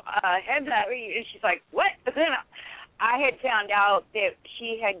 heads up. And she's like, what? But then I had found out that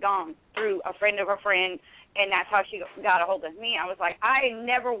she had gone through a friend of a friend, and that's how she got a hold of me. I was like, I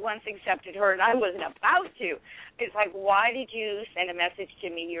never once accepted her, and I wasn't about to. It's like, why did you send a message to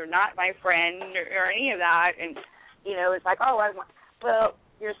me? You're not my friend or any of that. And, it's like, well,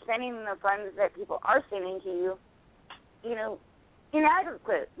 you're spending the funds that people are sending to you,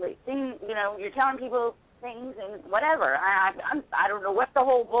 inadequately. You're telling people things and whatever. I don't know what the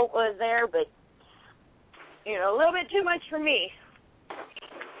whole vote was there, but, a little bit too much for me.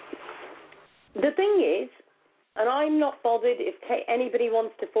 The thing is, and I'm not bothered if anybody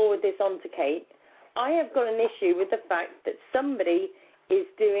wants to forward this on to Kate, I have got an issue with the fact that somebody is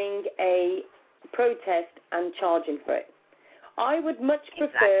doing a protest and charging for it. I would much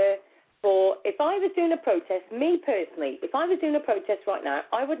prefer if I was doing a protest, me personally, if I was doing a protest right now,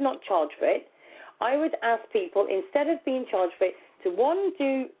 I would not charge for it. I would ask people, instead of being charged for it, to, one,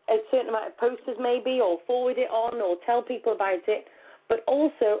 do a certain amount of posters maybe, or forward it on, or tell people about it. But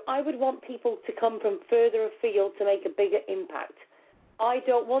also, I would want people to come from further afield to make a bigger impact. I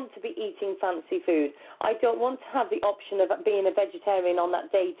don't want to be eating fancy food. I don't want to have the option of being a vegetarian on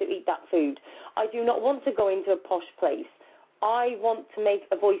that day to eat that food. I do not want to go into a posh place. I want to make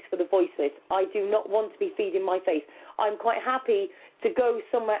a voice for the voiceless. I do not want to be feeding my face. I'm quite happy to go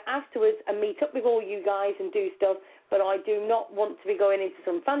somewhere afterwards and meet up with all you guys and do stuff, but I do not want to be going into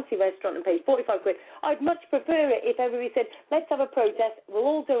some fancy restaurant and pay 45 quid. I'd much prefer it if everybody said, let's have a protest, we'll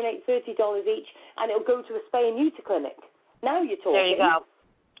all donate $30 each, and it'll go to a spay and neuter clinic. Now you're talking. There you go.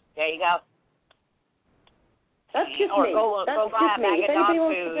 There you go. That's just me. That's just me. If anybody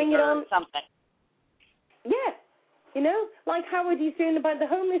wants to bring it on, something. Yeah. Like Howard is doing about the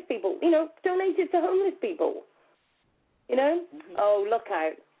homeless people. Donate it to homeless people. Mm-hmm. Oh, look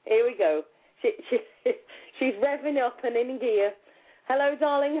out. Here we go. She's revving up and in gear. Hello,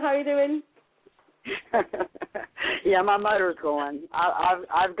 darling. How are you doing? Yeah, my motor's going.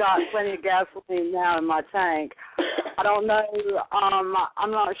 I've got plenty of gasoline now in my tank. I don't know.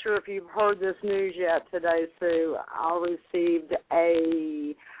 I'm not sure if you've heard this news yet today, Sue. I received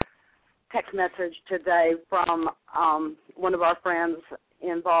a text message today from one of our friends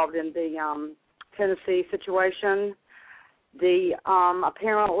involved in the Tennessee situation,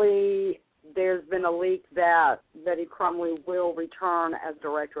 Apparently there's been a leak that Betty Crumley will return as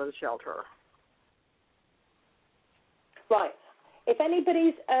director of the shelter. Right. If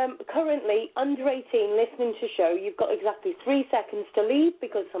anybody's currently under 18 listening to the show, you've got exactly 3 seconds to leave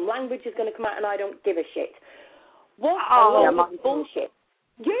because some language is going to come out and I don't give a shit. What a load of bullshit.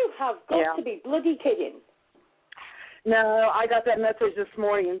 You have got to be bloody kidding. No, I got that message this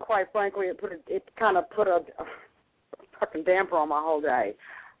morning, and quite frankly, it kind of put a fucking damper on my whole day.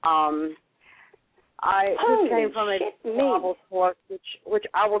 This came from a novel source, which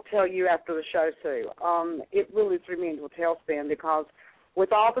I will tell you after the show, Sue. It really threw me into a tailspin because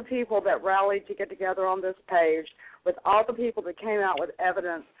with all the people that rallied to get together on this page, with all the people that came out with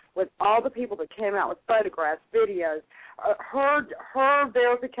evidence, with all the people that came out with photographs, videos, her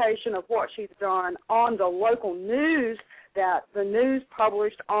verification of what she's done on the local news that the news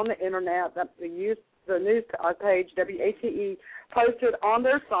published on the Internet, that the news page, WATE, posted on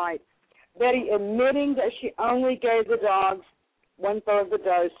their site, Betty admitting that she only gave the dogs 1/3 of the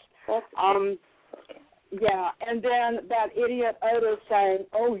dose. And then that idiot Otis saying,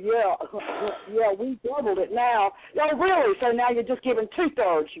 "Oh yeah, we doubled it now." No, really? So now you're just giving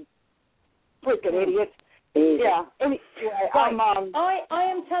 2/3? You freaking idiot! Yeah. Anyway, I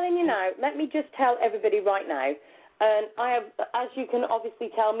am telling you now. Let me just tell everybody right now. And I have, as you can obviously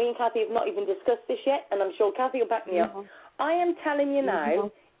tell, me and Kathy have not even discussed this yet, and I'm sure Kathy will back me up. I am telling you now.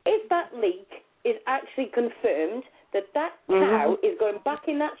 If that leak is actually confirmed that cow is going back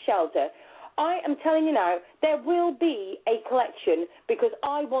in that shelter, I am telling you now, there will be a collection because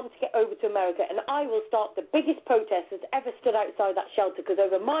I want to get over to America and I will start the biggest protest that's ever stood outside that shelter because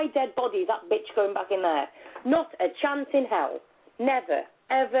over my dead body is that bitch going back in there. Not a chance in hell. Never,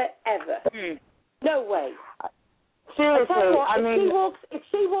 ever, ever. No way. Seriously, if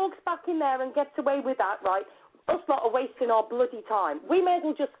she walks back in there and gets away with that, right, us lot are wasting our bloody time. We may as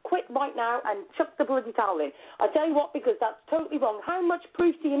well just quit right now and chuck the bloody towel in. I tell you what, because that's totally wrong. How much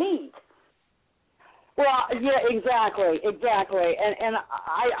proof do you need? Well, yeah, exactly. And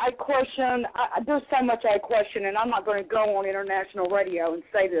I question, there's so much I question, and I'm not going to go on international radio and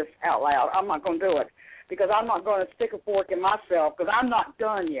say this out loud. I'm not going to do it because I'm not going to stick a fork in myself because I'm not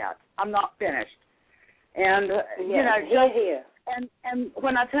done yet. I'm not finished. And, here. And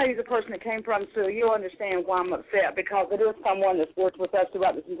when I tell you the person it came from, Sue, you'll understand why I'm upset because it is someone that's worked with us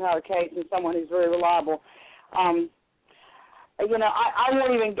throughout this entire case and someone who's very reliable. I won't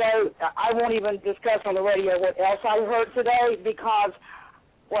even discuss on the radio what else I heard today because,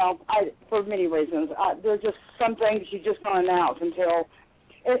 for many reasons. There's just some things you just don't announce until,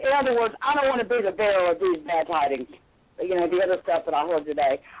 in other words, I don't want to be the bearer of these bad tidings. The other stuff that I heard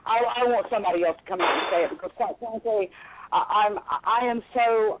today. I want somebody else to come out and say it because quite frankly, I'm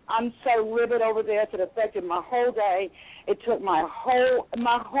so livid over this. It affected my whole day. It took my whole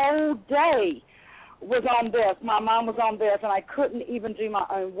day was on this. My mind was on this, and I couldn't even do my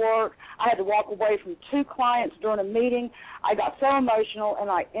own work. I had to walk away from 2 clients during a meeting. I got so emotional,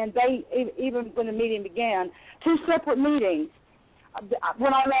 and they even when the meeting began, 2 separate meetings.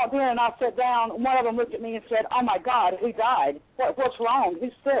 When I walked in and I sat down, one of them looked at me and said, "Oh my God, who died? What's wrong?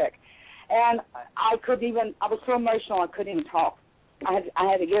 Who's sick?" And I was so emotional I couldn't even talk. I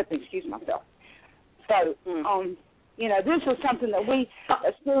had to get up and excuse myself. So, this is something that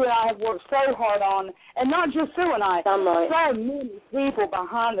Sue and I have worked so hard on, and not just Sue and I, so many people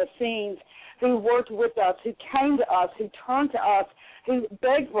behind the scenes who worked with us, who came to us, who turned to us, who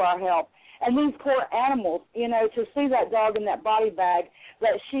begged for our help. And these poor animals, to see that dog in that body bag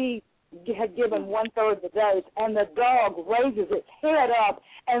that she had given 1/3 of the dose, and the dog raises its head up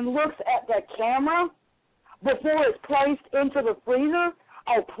and looks at the camera before it's placed into the freezer.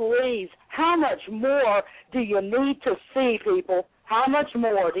 Oh, please, how much more do you need to see, people? How much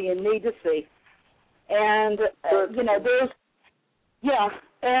more do you need to see? And,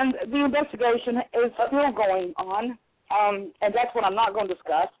 and the investigation is still going on, and that's what I'm not going to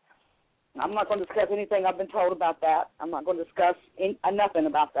discuss. I'm not going to discuss anything I've been told about that. I'm not going to discuss nothing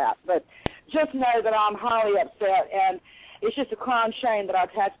about that. But just know that I'm highly upset, and it's just a crying shame that our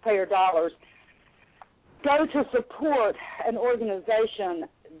taxpayer dollars go to support an organization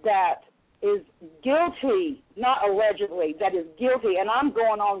that is guilty, not allegedly, that is guilty. And I'm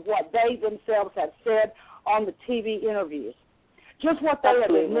going on what they themselves have said on the TV interviews. Just what they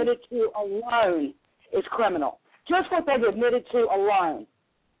have admitted to alone is criminal. Just what they've admitted to alone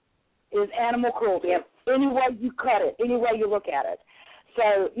is animal cruelty. Yep. Any way you cut it, any way you look at it.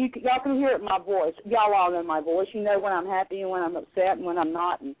 So y'all can hear it in my voice. Y'all all know my voice. You know when I'm happy and when I'm upset and when I'm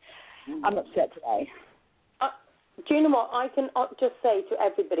not, and I'm upset today. Do you know what? I can just say to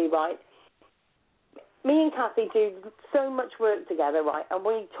everybody, right, me and Kathy do so much work together, right? And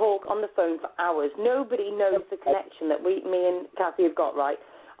we talk on the phone for hours. Nobody knows the connection that me and Kathy have got, right?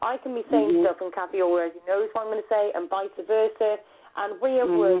 I can be saying stuff and Kathy already knows what I'm going to say, and vice versa. And we have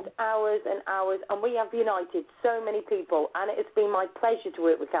worked hours and hours, and we have united so many people, and it has been my pleasure to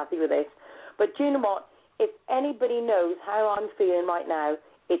work with Kathy with this. But do you know what? If anybody knows how I'm feeling right now,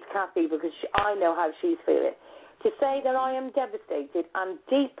 it's Kathy, because I know how she's feeling. To say that I am devastated and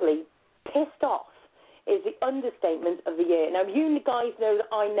deeply pissed off is the understatement of the year. Now, you guys know that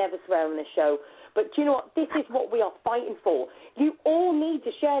I never swear on this show, but do you know what? This is what we are fighting for. You all need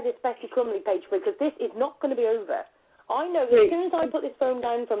to share this Betty Crumley page, because this is not going to be over. I know that as soon as I put this phone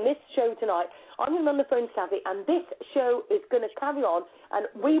down from this show tonight, I'm going to run the phone to Kathy, and this show is going to carry on, and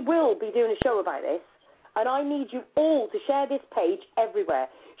we will be doing a show about this. And I need you all to share this page everywhere.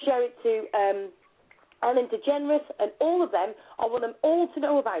 Share it to Ellen DeGeneres and all of them. I want them all to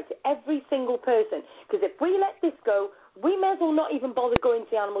know about it, every single person. Because if we let this go, we may as well not even bother going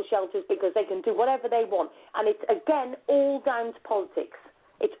to the animal shelters, because they can do whatever they want. And it's, again, all down to politics.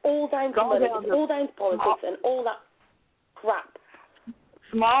 It's all down to money. It's all down to politics and all that crap.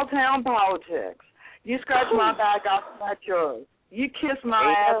 Small town politics. You scratch my back, I'll scratch yours. You kiss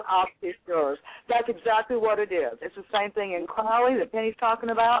my ass, I'll kiss yours. That's exactly what it is. It's the same thing in Crowley that Penny's talking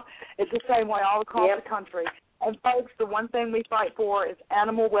about. It's the same way all across the country. And, folks, the one thing we fight for is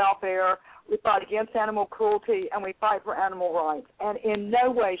animal welfare. We fight against animal cruelty, and we fight for animal rights. And in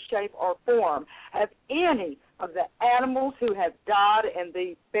no way, shape, or form have any of the animals who have died in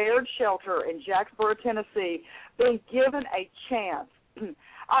the Baird shelter in Jacksboro, Tennessee, been given a chance.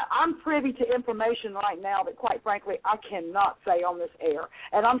 I'm privy to information right now that, quite frankly, I cannot say on this air.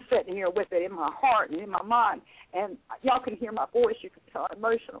 And I'm sitting here with it in my heart and in my mind. And y'all can hear my voice. You can tell I'm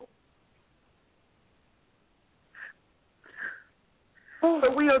emotional.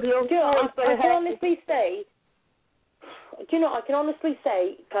 But we are the only ones that I can honestly say, do you know, I can honestly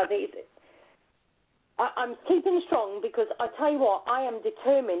say, Kathy, I'm keeping strong, because I tell you what, I am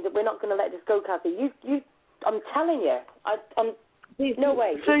determined that we're not going to let this go, Kathy. I'm telling you, no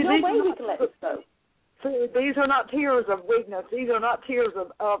way. There's no way we can let this go. See, these are not tears of weakness. These are not tears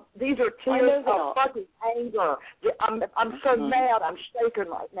of these are tears of fucking anger. I'm so mad. I'm shaking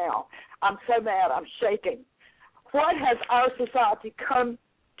right now. I'm so mad. I'm shaking. What has our society come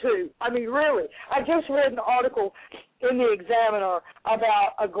to? I mean, really. I just read an article in the Examiner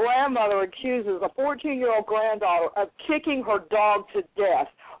about a grandmother accuses a 14-year-old granddaughter of kicking her dog to death.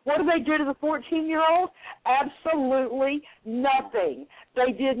 What did they do to the 14-year-old? Absolutely nothing.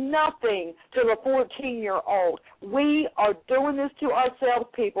 They did nothing to the 14-year-old. We are doing this to ourselves,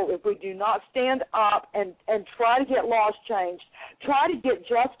 people, if we do not stand up and try to get laws changed, try to get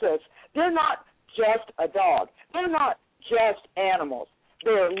justice. They're not just a dog. They're not just animals.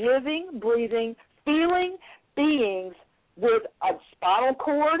 They're living, breathing, feeling beings with a spinal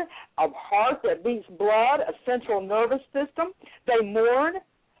cord, a heart that beats blood, a central nervous system. They mourn.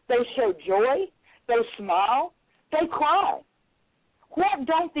 They show joy. They smile. They cry. What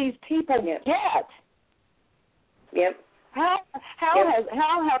don't these people get? Yep. How has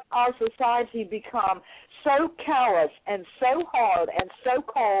our society become so callous and so hard and so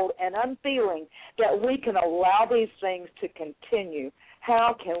cold and unfeeling that we can allow these things to continue?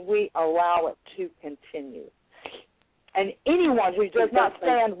 How can we allow it to continue? And anyone who does not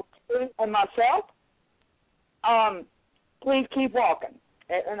stand with me and myself, please keep walking.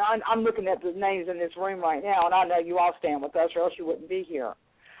 And I'm looking at the names in this room right now, and I know you all stand with us, or else you wouldn't be here.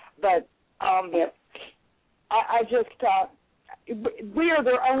 But I just we are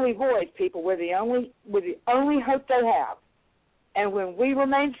their only voice, people. We're the only hope they have. And when we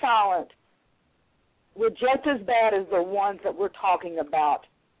remain silent, we're just as bad as the ones that we're talking about,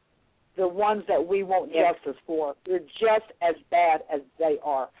 the ones that we want justice for. We're just as bad as they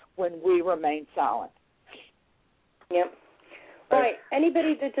are when we remain silent. Yep. Right.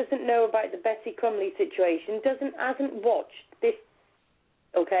 Anybody that doesn't know about the Betty Crumley situation hasn't watched this.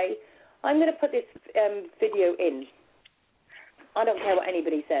 Okay, I'm going to put this video in. I don't care what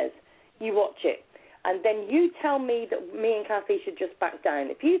anybody says. You watch it, and then you tell me that me and Kathy should just back down.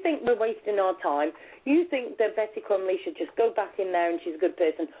 If you think we're wasting our time, you think that Betty Crumley should just go back in there and she's a good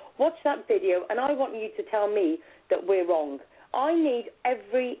person, watch that video, and I want you to tell me that we're wrong. I need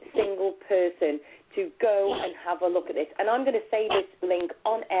every single person to go and have a look at this. And I'm going to say this link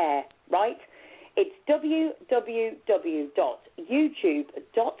on air, right? It's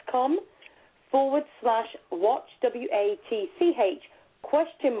www.youtube.com/watch, WATCH, V=GYONEWSEMLS.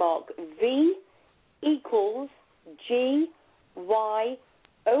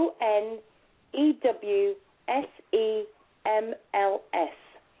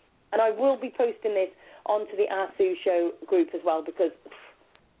 And I will be posting this onto the Our Sue Show group as well because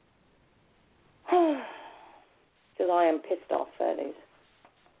I am pissed off, fair dues.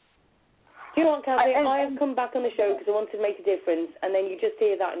 Do you know what, Kathy? I have come back on the show because I wanted to make a difference, and then you just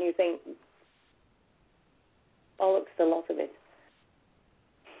hear that and you think, oh, look, there's a lot of it.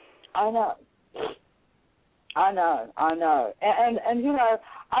 I know. And you know,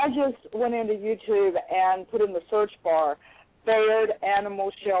 I just went into YouTube and put in the search bar, Bayard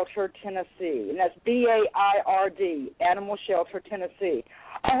Animal Shelter, Tennessee. And that's BAIRD, Animal Shelter, Tennessee.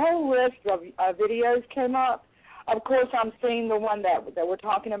 A whole list of videos came up. Of course, I'm seeing the one that we're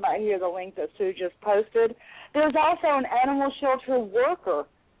talking about here, the link that Sue just posted. There's also an animal shelter worker,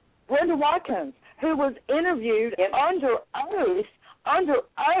 Brenda Watkins, who was interviewed under oath,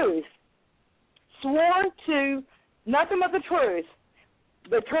 sworn to nothing but the truth.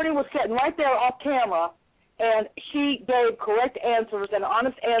 The attorney was sitting right there off camera, and she gave correct answers and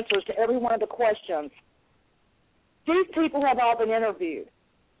honest answers to every one of the questions. These people have all been interviewed.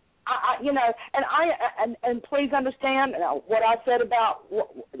 And please understand what I said about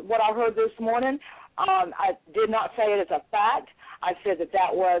what I heard this morning. I did not say it as a fact. I said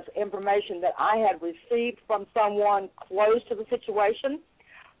that was information that I had received from someone close to the situation.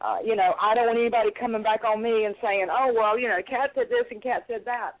 I don't want anybody coming back on me and saying, oh, well, Kat said this and Kat said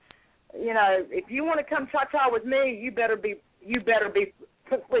that. If you want to come cha-cha with me, you better be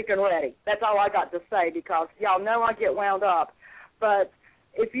freaking ready. That's all I got to say because y'all know I get wound up. But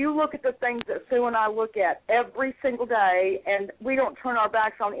if you look at the things that Sue and I look at every single day, and we don't turn our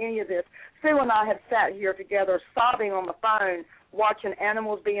backs on any of this, Sue and I have sat here together sobbing on the phone watching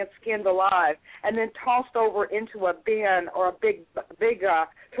animals being skinned alive and then tossed over into a bin or a big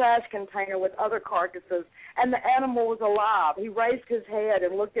trash container with other carcasses, and the animal was alive. He raised his head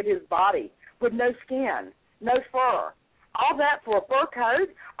and looked at his body with no skin, no fur. All that for a fur coat?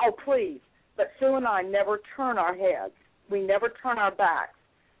 Oh, please. But Sue and I never turn our heads. We never turn our backs.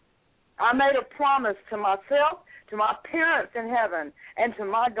 I made a promise to myself, to my parents in heaven, and to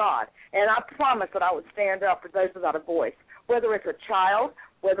my God, and I promised that I would stand up for those without a voice, whether it's a child,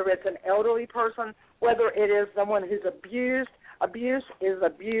 whether it's an elderly person, whether it is someone who's abused. Abuse is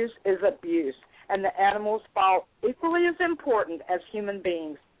abuse is abuse, and the animals fall equally as important as human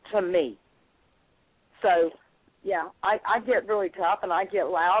beings to me. So, yeah, I get really tough, and I get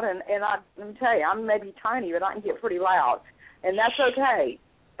loud, and let me tell you, I'm maybe tiny, but I can get pretty loud, and that's okay.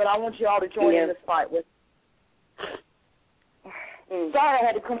 But I want you all to join in this fight with me. Sorry I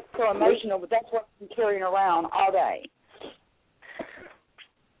had to come so emotional, but that's what I'm carrying around all day.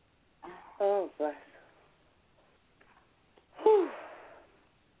 Oh, bless.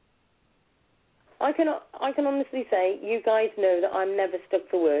 I can honestly say, you guys know that I'm never stuck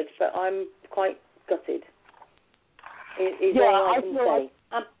for words, but I'm quite gutted. Is all I can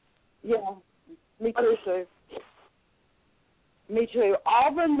say. Me too, Sue. Me too.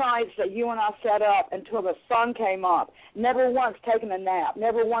 All the nights that you and I sat up until the sun came up, never once taking a nap,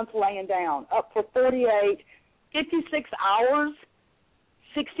 never once laying down, up for 48, 56 hours,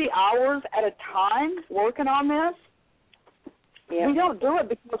 60 hours at a time working on this. Yeah. We don't do it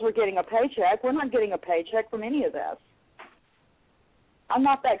because we're getting a paycheck. We're not getting a paycheck from any of this. I'm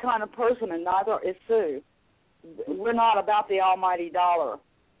not that kind of person, and neither is Sue. We're not about the almighty dollar.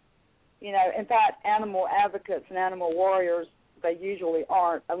 In fact, animal advocates and animal warriors, they usually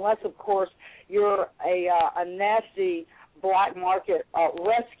aren't, unless, of course, you're a nasty black market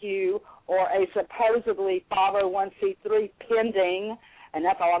rescue or a supposedly 501c3 pending, and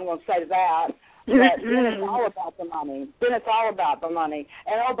that's all I'm going to say to that. But then it's all about the money.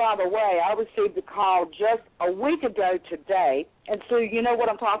 And, oh, by the way, I received a call just a week ago today, and so you know what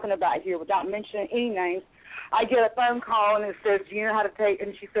I'm talking about here without mentioning any names. I get a phone call, and it says, she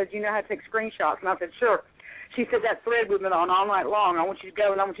said, do you know how to take screenshots? And I said, sure. She said, that thread we've been on all night long, I want you to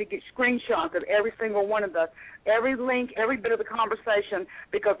go and I want you to get screenshots of every single one of every link, every bit of the conversation,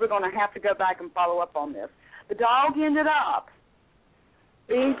 because we're going to have to go back and follow up on this. The dog ended up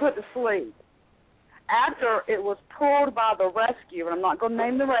being put to sleep after it was pulled by the rescue, and I'm not going to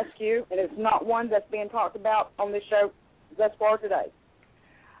name the rescue, and it's not one that's being talked about on this show thus far today.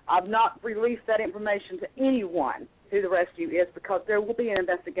 I've not released that information to anyone who the rescue is because there will be an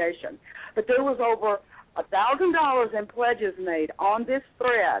investigation. But there was over $1,000 in pledges made on this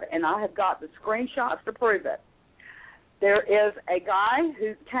thread, and I have got the screenshots to prove it. There is a guy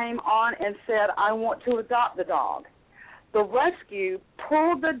who came on and said, I want to adopt the dog. The rescue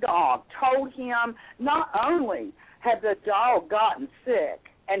pulled the dog, told him not only had the dog gotten sick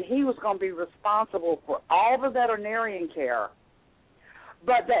and he was going to be responsible for all the veterinarian care,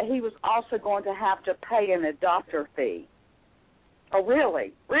 but that he was also going to have to pay an adopter fee. Oh,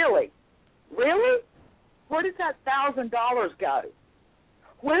 really? Really? Really? Where did that $1,000 go?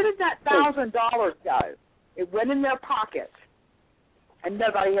 Where did that $1,000 go? It went in their pockets, and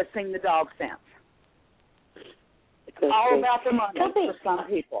nobody has seen the dog since. It's all about the money for some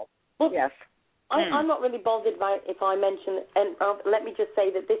people. Well, yes. I'm not really bothered by if I mention, and let me just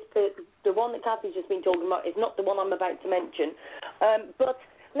say that the one that Kathy's just been talking about is not the one I'm about to mention. But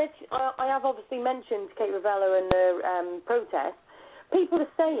I have obviously mentioned Kate Ravello and the protest. People are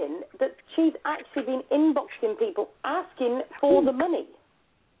saying that she's actually been inboxing people asking for the money.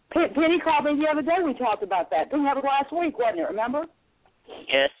 Penny called me the other day. We talked about that. Penny, that was last week, wasn't it? Remember?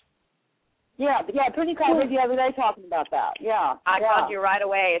 Yes. Yeah. Penny called me the other day talking about that. Yeah. I called you right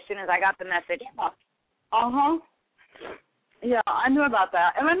away as soon as I got the message. Yeah, I knew about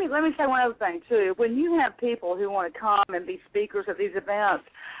that. And let me say one other thing too. When you have people who want to come and be speakers at these events,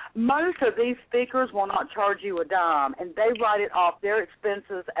 most of these speakers will not charge you a dime, and they write it off their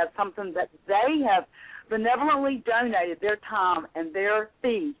expenses as something that they have benevolently donated their time and their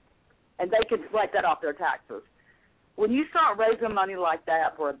fee, and they could write that off their taxes. When you start raising money like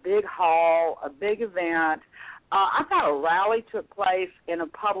that for a big hall, a big event, I thought a rally took place in a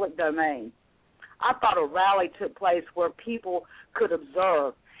public domain. I thought a rally took place where people could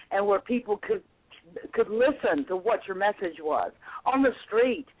observe and where people could listen to what your message was. On the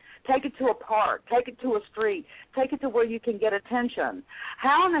street, take it to a park, take it to a street, take it to where you can get attention.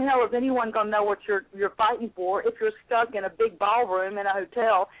 How in the hell is anyone going to know what you're fighting for if you're stuck in a big ballroom in a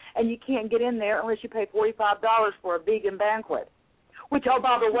hotel and you can't get in there unless you pay $45 for a vegan banquet? Which, oh,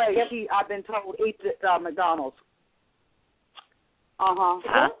 by the way, I've been told eats at McDonald's.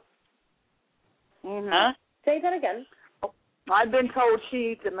 Huh? Huh? Say that again. I've been told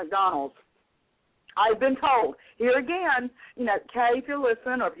she eats at McDonald's. I've been told. Here again, Kay, if you're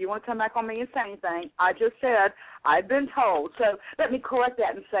listening or if you want to come back on me and say anything, I just said I've been told. So let me correct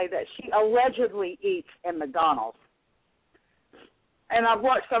that and say that she allegedly eats at McDonald's. And I've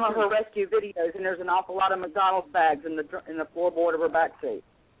watched some of her rescue videos, and there's an awful lot of McDonald's bags in the floorboard of her back seat.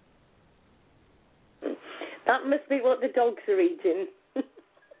 That must be what the dogs are eating.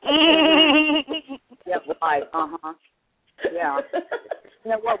 Yeah, right. Yeah.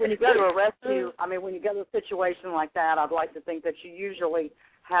 You know what? When you go to a rescue, when you go to a situation like that, I'd like to think that you usually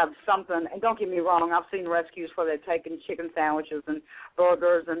have something. And don't get me wrong, I've seen rescues where they've taken chicken sandwiches and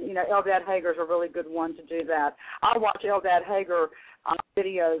burgers, and Eldad Hager's a really good one to do that. I watch Eldad Hager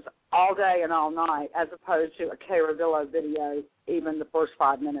videos all day and all night, as opposed to a Kay Ravello video, even the first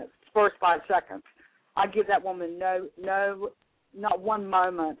 5 minutes, first 5 seconds. I give that woman not one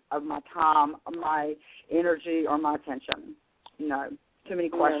moment of my time, of my energy, or my attention. Too many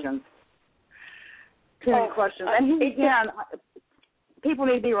questions. Too many questions. And again, people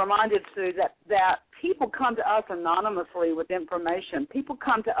need to be reminded, Sue, that people come to us anonymously with information. People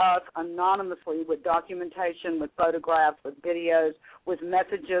come to us anonymously with documentation, with photographs, with videos, with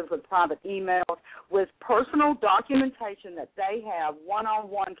messages, with private emails, with personal documentation that they have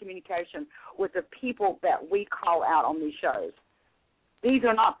one-on-one communication with the people that we call out on these shows. These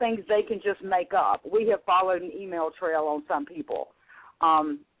are not things they can just make up. We have followed an email trail on some people.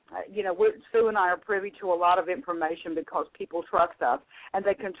 Sue and I are privy to a lot of information because people trust us, and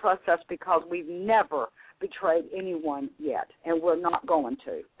they can trust us because we've never betrayed anyone yet, and we're not going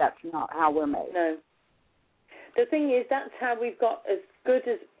to. That's not how we're made. No. The thing is, that's how we've got as good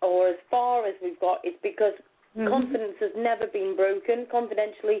as or as far as we've got. It's because confidence has never been broken.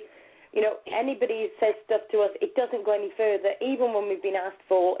 Confidentially, anybody says stuff to us, it doesn't go any further, even when we've been asked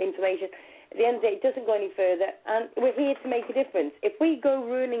for information. At the end of the day, it doesn't go any further, and we're here to make a difference. If we go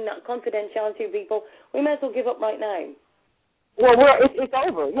ruining that confidentiality of people, we may as well give up right now. Well, it's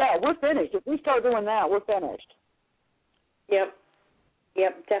over. Yeah, we're finished. If we start doing that, we're finished. Yep,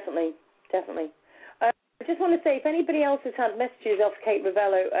 definitely. I just want to say, if anybody else has had messages off Kate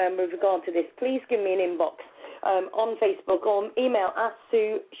Ravello with regard to this, please give me an inbox on Facebook or email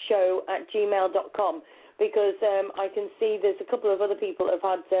asksueshow@gmail.com, because I can see there's a couple of other people that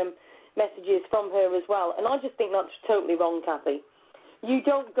have had messages from her as well. And I just think that's totally wrong, Kathy. You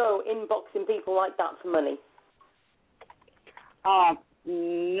don't go inboxing people like that for money.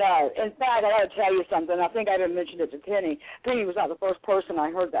 No. In fact, I got to tell you something. I think I didn't mention it to Penny. Penny was not the first person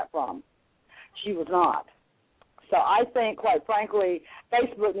I heard that from. She was not. So I think, quite frankly,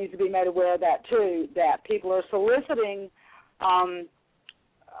 Facebook needs to be made aware of that, too, that people are soliciting in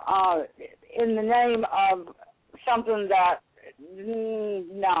the name of something that,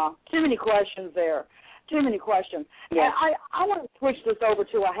 no, too many questions there. too many questions. Yeah. And I want to switch this over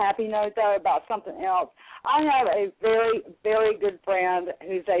to a happy note, though, about something else. I have a very, very good friend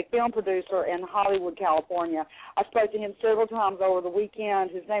who's a film producer in Hollywood, California. I spoke to him several times over the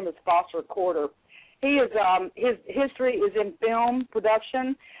weekend. His name is Foster Corder. He is his history is in film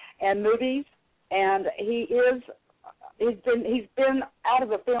production and movies, and he's been out of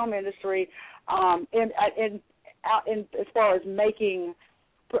the film industry in as far as making,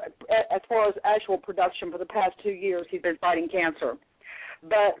 as far as actual production for the past 2 years. He's been fighting cancer.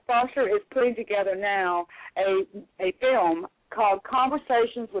 But Foster is putting together now a film called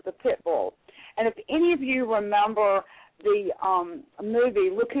Conversations with a Pit Bull. And if any of you remember the movie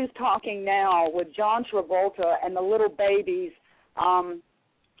Look Who's Talking Now with John Travolta and the little babies, who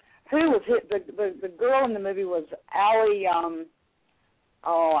was hit, the girl in the movie was Allie,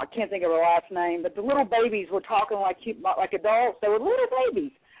 I can't think of her last name, but the little babies were talking like adults. They were little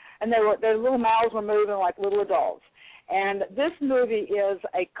babies, and their little mouths were moving like little adults. And this movie is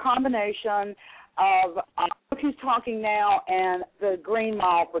a combination of Look Who's Talking Now and The Green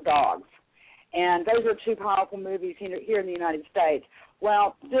Mile for Dogs. And those are two powerful movies here in the United States.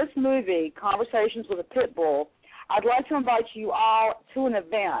 Well, this movie, Conversations with a Pit Bull, I'd like to invite you all to an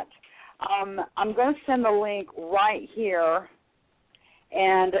event. I'm going to send the link right here,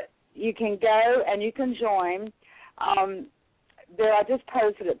 and you can go and you can join. There, I just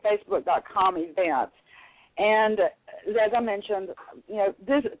posted at Facebook.com events. And as I mentioned,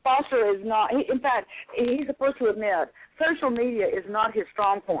 this Foster is not. In fact, he's the first to admit social media is not his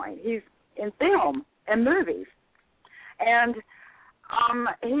strong point. He's in film and movies, and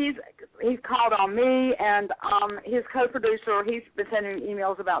he's called on me and his co-producer. He's been sending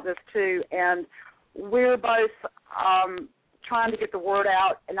emails about this too, and we're both trying to get the word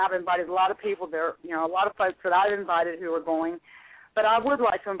out. And I've invited a lot of people. There, a lot of folks that I've invited who are going. But I would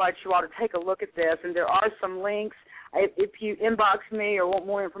like to invite you all to take a look at this, and there are some links. If you inbox me or want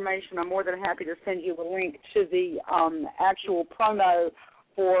more information, I'm more than happy to send you a link to the actual promo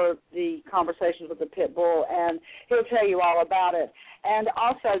for the Conversations with the Pit Bull, and he'll tell you all about it. And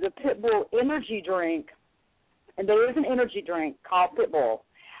also the Pit Bull energy drink, and there is an energy drink called Pit Bull.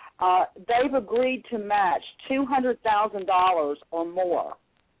 They've agreed to match $200,000 or more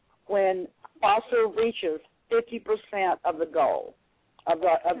when Foster reaches 50% of the goal of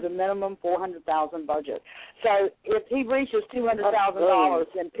the minimum $400,000 budget. So if he reaches $200,000,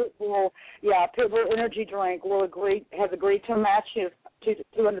 then Pit Bull Energy Drink has agreed to match his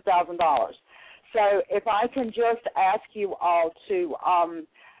 $200,000. So if I can just ask you all to,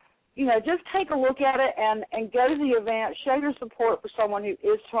 just take a look at it and go to the event, show your support for someone who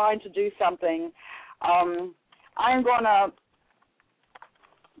is trying to do something. I'm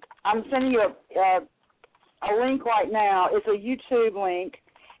sending you a link right now. It's a YouTube link,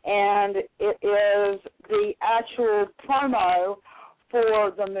 and it is the actual promo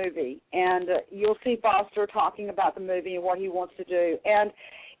for the movie. And you'll see Foster talking about the movie and what he wants to do. And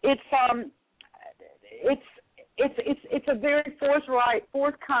it's a very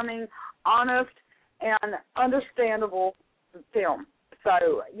forthcoming, honest, and understandable film.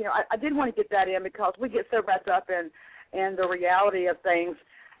 So I did want to get that in because we get so wrapped up in the reality of things.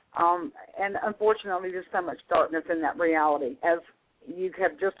 And unfortunately, there's so much darkness in that reality, as you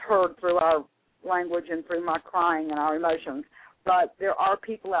have just heard through our language and through my crying and our emotions. But there are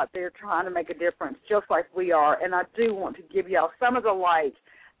people out there trying to make a difference, just like we are. And I do want to give y'all some of the light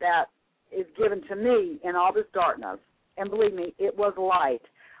that is given to me in all this darkness. And believe me, it was light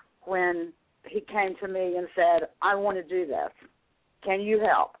when he came to me and said, I want to do this. Can you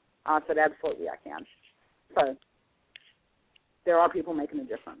help? I said, absolutely, I can. So there are people making a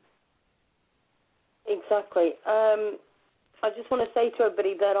difference. Exactly. I just want to say to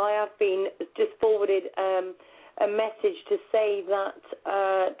everybody that I have been just forwarded a message to say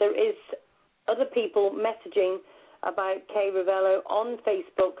that there is other people messaging about Kay Ravello on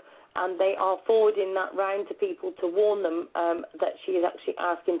Facebook, and they are forwarding that round to people to warn them that she is actually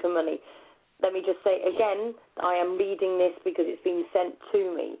asking for money. Let me just say again, I am reading this because it's been sent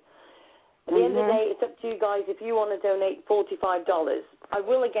to me. At the end of the day, it's up to you guys if you want to donate $45. I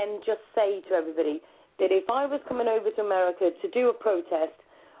will again just say to everybody that if I was coming over to America to do a protest,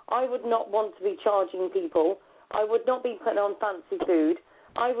 I would not want to be charging people. I would not be putting on fancy food.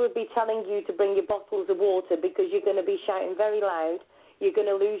 I would be telling you to bring your bottles of water because you're going to be shouting very loud. You're going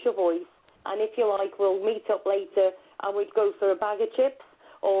to lose your voice. And if you like, we'll meet up later and we'd go for a bag of chips,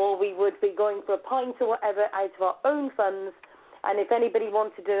 or we would be going for a pint or whatever out of our own funds. And if anybody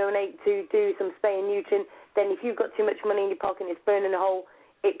wants to donate to do some spay and neutering, then if you've got too much money in your pocket and it's burning a hole,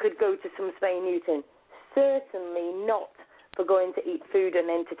 it could go to some spay and neutering. Certainly not for going to eat food and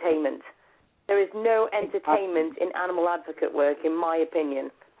entertainment. There is no entertainment in animal advocate work, in my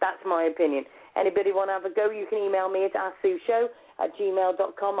opinion. That's my opinion. Anybody want to have a go, you can email me at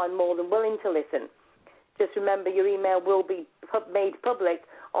AskSueShow@gmail.com. I'm more than willing to listen. Just remember, your email will be made public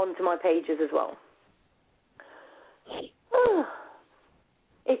onto my pages as well.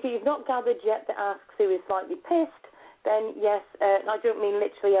 If you've not gathered yet that Ask Sue is slightly pissed, then yes, I don't mean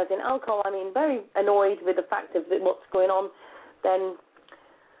literally as in alcohol, I mean very annoyed with the fact of what's going on, then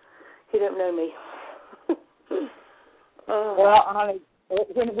you don't know me. Well, honey,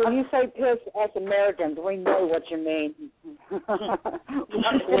 when you say piss, as Americans, we know what you mean.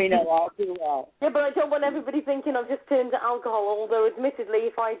 We know all too well. Yeah, but I don't want everybody thinking I've just turned to alcohol, although admittedly,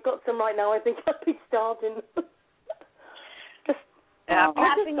 if I got some right now, I think I'd be starving. I'm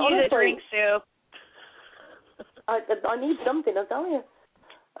passing you the drink, Sue. I need something, I'll tell you.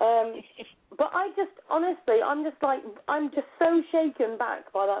 But I just, honestly, I'm just so shaken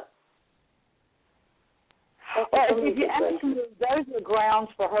back by that. If you ask me, those are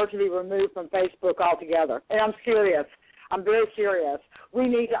grounds for her to be removed from Facebook altogether. And I'm serious. I'm very serious. We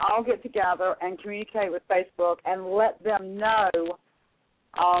need to all get together and communicate with Facebook and let them know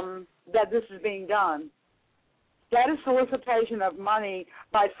that this is being done. That is solicitation of money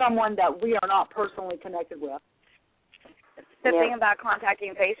by someone that we are not personally connected with. The thing about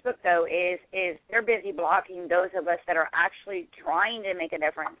contacting Facebook, though, is they're busy blocking those of us that are actually trying to make a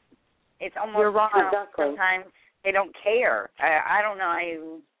difference. It's almost exactly. Sometimes they don't care. I don't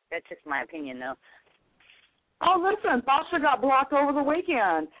know. That's just my opinion, though. Oh, listen, Foster got blocked over the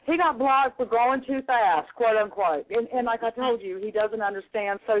weekend. He got blocked for going too fast, quote unquote. And like I told you, he doesn't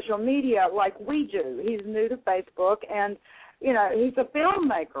understand social media like we do. He's new to Facebook, and you know, he's a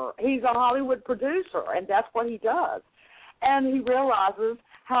filmmaker. He's a Hollywood producer, and that's what he does. And he realizes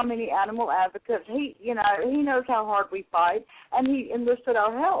how many animal advocates he knows how hard we fight, and he enlisted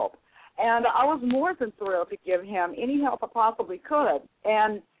our help. And I was more than thrilled to give him any help I possibly could.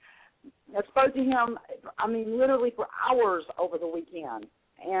 And I spoke to him, literally for hours over the weekend.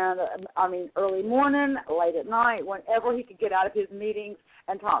 And, early morning, late at night, whenever he could get out of his meetings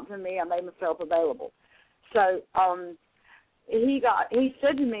and talk to me, I made myself available. So he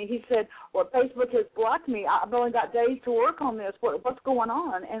said to me, well, Facebook has blocked me. I've only got days to work on this. What's going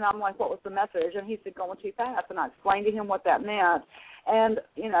on? And I'm like, what was the message? And he said, going too fast. And I explained to him what that meant. And,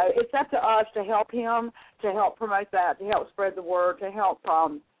 you know, it's up to us to help him, to help promote that, to help spread the word, to help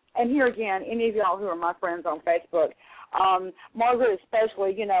and here again, any of y'all who are my friends on Facebook, Margaret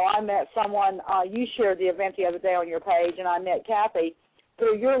especially, you know, I met someone, you shared the event the other day on your page, and I met Kathy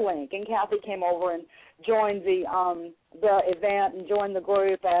through your link, and Kathy came over and joined the event and joined the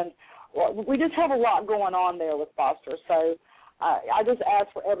group, and we just have a lot going on there with Foster. So I just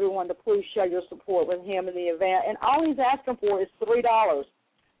ask for everyone to please show your support with him in the event, and all he's asking for is $3.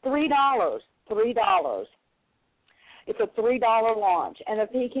 $3. It's a $3 launch, and if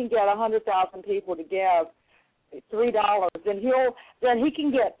he can get 100,000 people to give $3, then he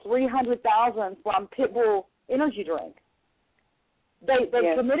can get 300,000 from Pitbull Energy Drink. They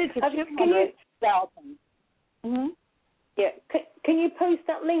committed to 200,000. Mm-hmm. Yeah. Can you post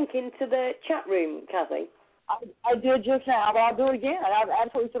that link into the chat room, Kathy? I did just now, but I'll do it again. I'm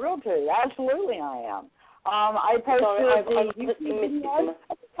absolutely thrilled to. Absolutely, I am. I posted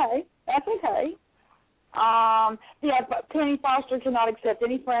That's okay. Penny Foster cannot accept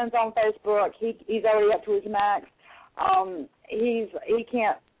any friends on Facebook. He's already up to his max. He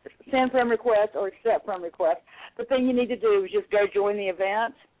can't send friend requests or accept friend requests. The thing you need to do is just go join the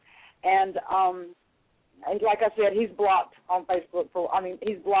event. And like I said, he's blocked on Facebook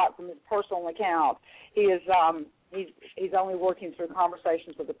he's blocked from his personal account. He is he's only working through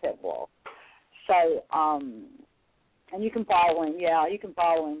conversations with the pit bull. So and you can follow him. Yeah, you can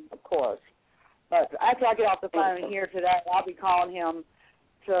follow him, of course. But after I get off the phone here today, I'll be calling him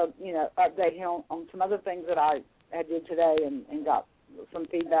to, you know, update him on some other things that I did today and got some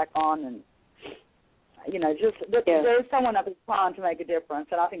feedback on. And, you know, there's someone up there trying to make a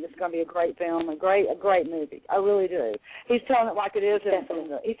difference, and I think it's going to be a great film, a great movie. I really do. He's telling it like it is.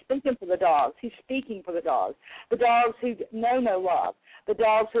 He's speaking for the dogs. He's speaking for the dogs who know no love, the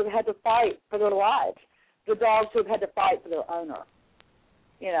dogs who have had to fight for their lives, the dogs who have had to fight for their owner.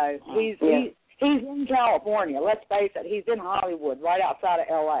 You know, he's in California. Let's face it, he's in Hollywood, right outside of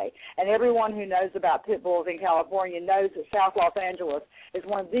L.A. And everyone who knows about pit bulls in California knows that South Los Angeles is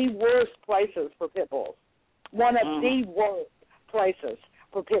one of the worst places for pit bulls. One of the worst places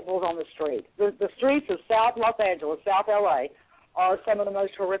for pit bulls on the street. The streets of South Los Angeles, South L.A., are some of the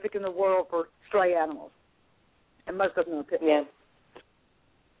most horrific in the world for stray animals. And most of them are pit bulls.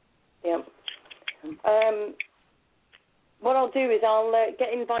 Yeah. what I'll do is I'll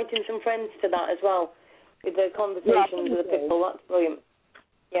get inviting some friends to that as well, with the conversations with the people. That's brilliant.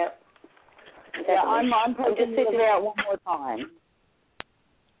 Yeah. Definitely. Yeah, I'm just sitting there one more time.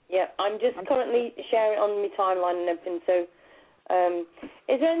 Yeah, I'm just currently sharing it on my timeline and everything. So,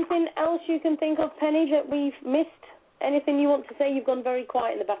 is there anything else you can think of, Penny, that we've missed? Anything you want to say? You've gone very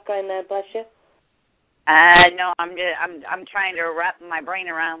quiet in the background there, bless you. No, I'm trying to wrap my brain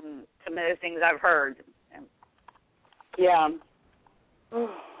around some of the things I've heard. Yeah.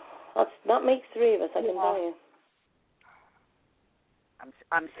 That makes three of us, I can tell you.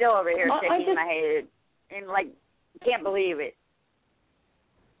 I'm still over here shaking my head and can't believe it.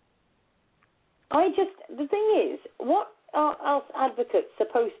 The thing is, what are us advocates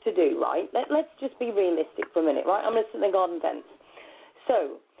supposed to do, right? Let's just be realistic for a minute, right? I'm going to sit in the garden fence.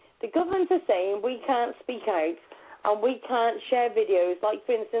 So, the government are saying we can't speak out and we can't share videos. Like,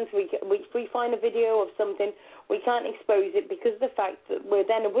 for instance, if we find a video of something, we can't expose it because of the fact that we're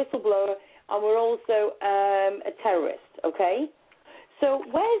then a whistleblower and we're also a terrorist, okay? So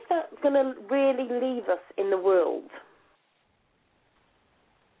where's that going to really leave us in the world?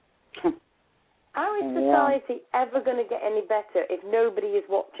 How is society ever going to get any better if nobody is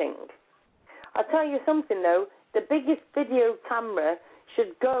watching? I'll tell you something, though. The biggest video camera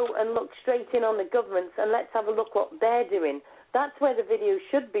should go and look straight in on the governments and let's have a look what they're doing. That's where the video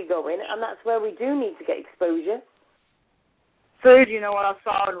should be going, and that's where we do need to get exposure. Food, you know what I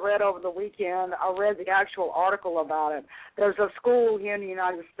saw and read over the weekend? I read the actual article about it. There's a school here in the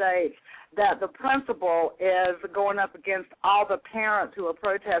United States that the principal is going up against all the parents who are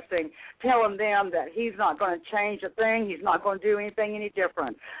protesting, telling them that he's not going to change a thing, he's not going to do anything any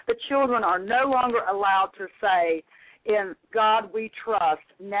different. The children are no longer allowed to say, in God we trust.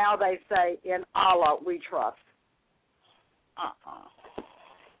 Now they say, in Allah we trust.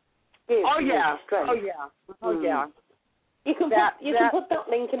 Oh, yeah. You can put that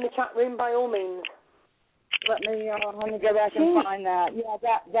link in the chat room by all means. Let me go back and find that. Yeah,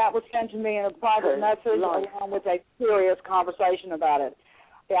 that was sent to me in a private message along with a serious conversation about it.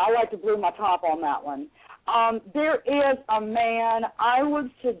 Yeah, I like to blew my top on that one. There is a man, I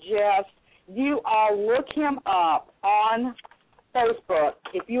would suggest you all look him up on Facebook.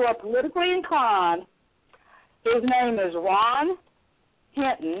 If you are politically inclined, his name is Ron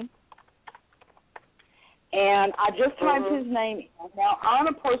Hinton. And I just typed his name in. Now, I'm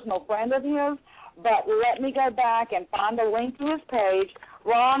a personal friend of his, but let me go back and find a link to his page.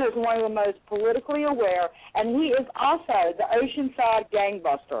 Ron is one of the most politically aware, and he is also the Oceanside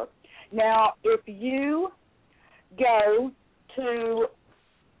Gangbuster. Now, if you go to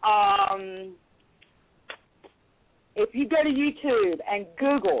YouTube and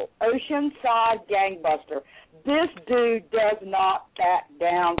Google Oceanside Gangbuster, this dude does not back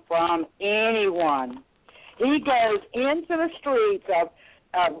down from anyone. He goes into the streets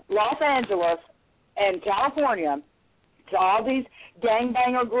of Los Angeles and California to all these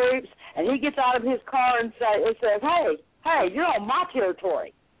gangbanger groups, and he gets out of his car and says, hey, you're on my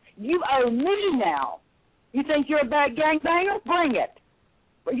territory. You owe me now. You think you're a bad gangbanger? Bring it.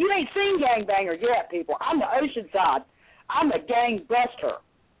 But you ain't seen gangbangers yet, people. I'm the Oceanside. I'm a gangbuster.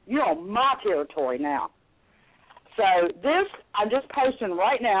 You're on my territory now. So this, I'm just posting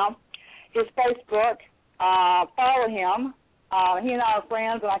right now, his Facebook. Follow him. He and I are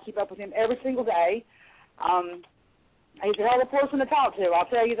friends, and I keep up with him every single day. He's a hell of a person to talk to, I'll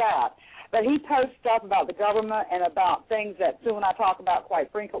tell you that. But he posts stuff about the government and about things that Sue and I talk about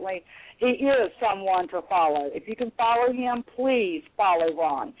quite frequently. He is someone to follow. If you can follow him, please follow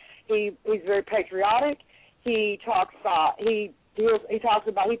Ron. He's very patriotic. He talks about he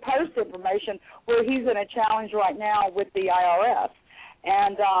posts information where he's in a challenge right now with the IRS,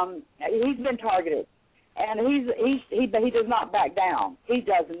 and he's been targeted. And he does not back down. He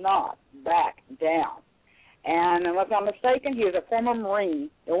does not back down. And unless I'm mistaken, he is a former Marine.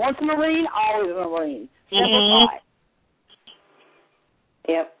 And once a Marine, always a Marine.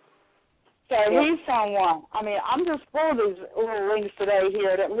 Yep. So he's someone. I mean, I'm just full of these little links today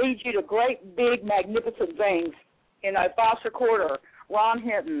here that lead you to great, big, magnificent things. You know, Foster Quarter, Ron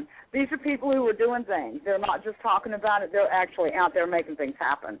Hinton. These are people who are doing things. They're not just talking about it. They're actually out there making things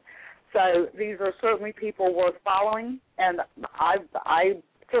happen. So these are certainly people worth following, and I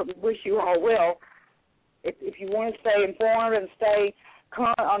certainly wish you all will. If you want to stay informed and stay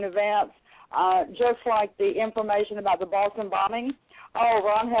current on events, just like the information about the Boston bombing,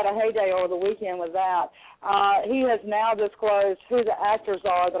 Ron had a heyday over the weekend with that. He has now disclosed who the actors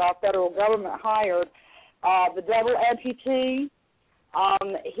are that our federal government hired. The double amputee,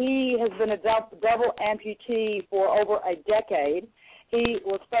 he has been a double amputee for over a decade. He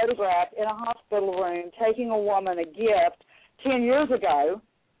was photographed in a hospital room taking a woman a gift 10 years ago,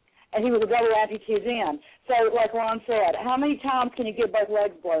 and he was a double amputee then. So, like Ron said, how many times can you get both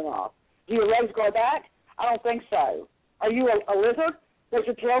legs blown off? Do your legs grow back? I don't think so. Are you a lizard? Does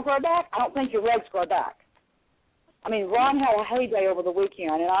your tail grow back? I don't think your legs grow back. I mean, Ron had a heyday over the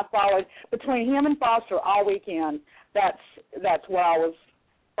weekend, and I followed between him and Foster all weekend. That's what I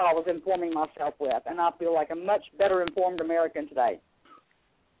was informing myself with, and I feel like a much better informed American today.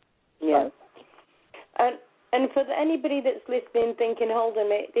 Yes. And for anybody that's listening, thinking, hold on a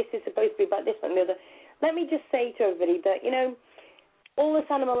minute, this is supposed to be about this one and the other, let me just say to everybody that, you know, all us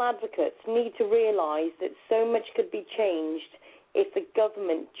animal advocates need to realise that so much could be changed if the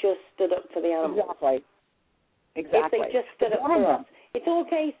government just stood up for the animals. Exactly. If they just stood up for us. It's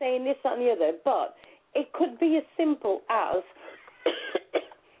okay saying this, that, and the other, but it could be as simple as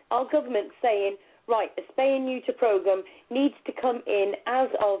our government saying, right, a spay and neuter program needs to come in as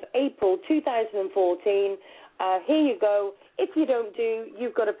of April 2014. Here you go. If you don't do,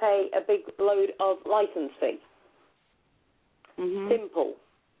 you've got to pay a big load of license fee. Simple.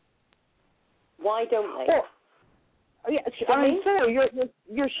 Why don't they? Well, yeah, I mean, Sue,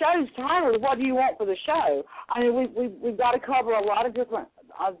 your show's titled "What Do You Want for the Show?" I mean, we've got to cover a lot of different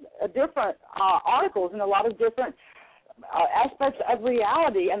articles and a lot of different aspects of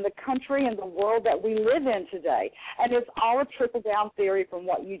reality and the country and the world that we live in today. And it's all a trickle-down theory from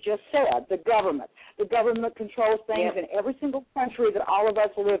what you just said, the government. The government controls things in every single country that all of us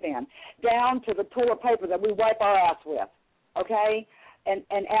live in, down to the toilet paper that we wipe our ass with, okay? And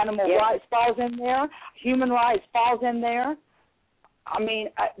animal rights falls in there. Human rights falls in there. I mean,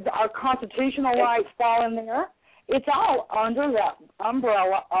 our constitutional rights fall in there. It's all under the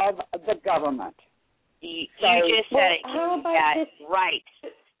umbrella of the government. You just said it. You've got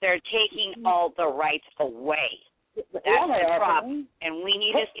rights. They're taking all the rights away. That's the problem. And we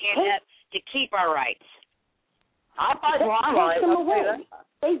need to stand up to keep our rights. I fight my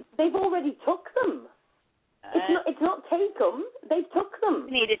rights. They've already took them. It's not take them. They took them.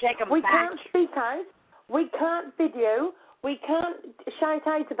 We need to take them back. We can't speak out. We can't video. We can't shout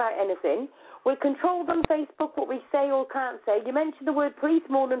out about anything. We're controlled on Facebook, what we say or can't say. You mention the word police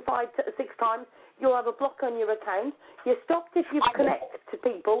more than 5 to 6 times, you'll have a block on your account. You're stopped if you connect to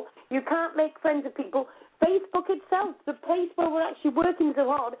people. You can't make friends with people. Facebook itself, the place where we're actually working so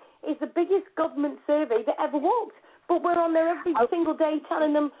hard, is the biggest government survey that ever walked. But we're on there every single day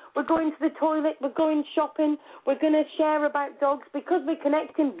telling them we're going to the toilet, we're going shopping, we're going to share about dogs. Because we're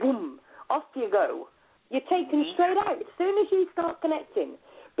connecting, boom, off you go. You're taken straight out as soon as you start connecting.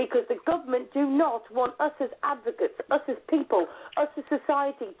 Because the government do not want us as advocates, us as people, us as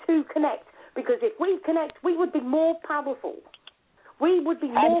society to connect. Because if we connect, we would be more powerful. We would be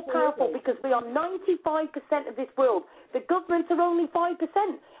more powerful because we are 95% of this world. The governments are only 5%.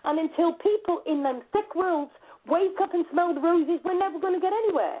 And until people in them thick worlds wake up and smell the roses, we're never going to get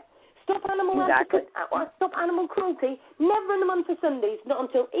anywhere. Stop animal stop animal cruelty, never in the month of Sundays, not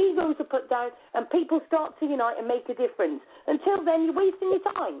until egos are put down and people start to unite and make a difference. Until then, you're wasting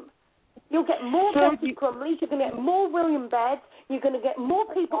your time. You'll get more Betty Crumleys, you're going to get more William Bairds, you're going to get more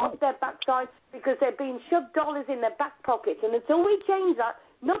people off their backside because they're being shoved dollars in their back pockets. And until we change that,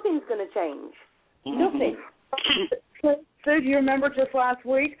 nothing's going to change. Nothing. Sue, do you remember just last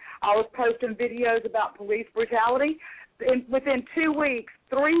week I was posting videos about police brutality? Within 2 weeks,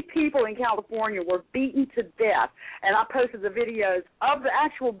 3 people in California were beaten to death, and I posted the videos of the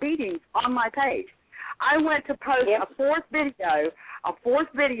actual beatings on my page. I went to post a fourth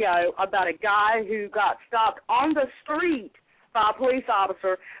video about a guy who got stopped on the street by a police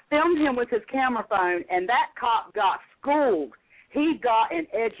officer, filmed him with his camera phone, and that cop got schooled. He got an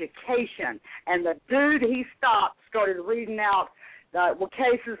education, and the dude he stopped started reading out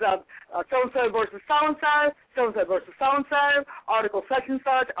cases of so-and-so versus so-and-so, so-and-so versus so-and-so, article such and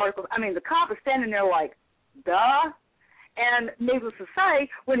such, article. I mean, the cop is standing there like, duh. And needless to say,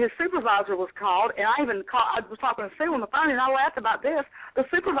 when his supervisor was called, and I was talking to Sue on the phone, and I laughed about this, the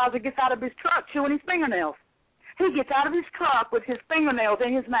supervisor gets out of his truck chewing his fingernails. He gets out of his truck with his fingernails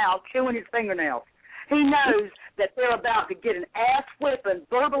in his mouth, chewing his fingernails. He knows that they're about to get an ass whipping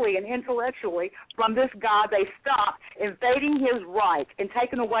verbally and intellectually from this guy they stopped invading his rights and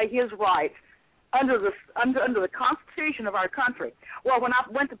taking away his rights under the Constitution of our country. Well, when I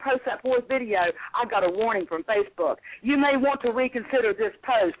went to post that fourth video, I got a warning from Facebook. You may want to reconsider this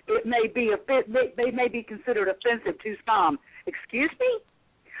post. It may be considered offensive to some. Excuse me?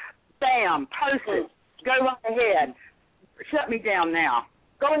 Bam, post it. Go right ahead. Shut me down now.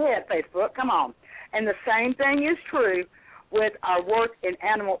 Go ahead, Facebook. Come on. And the same thing is true with our work in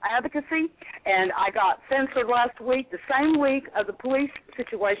animal advocacy, and I got censored last week, the same week of the police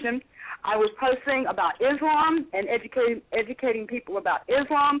situation. I was posting about Islam and educating people about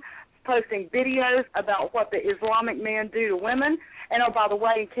Islam, posting videos about what the Islamic men do to women. And, oh, by the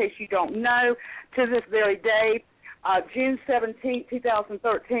way, in case you don't know, to this very day, June 17,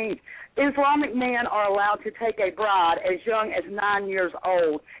 2013, Islamic men are allowed to take a bride as young as 9 years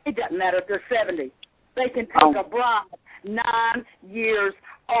old. It doesn't matter if they're 70. They can take a bride 9 years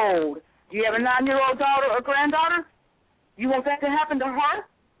old. Do you have a 9-year-old daughter or granddaughter? You want that to happen to her?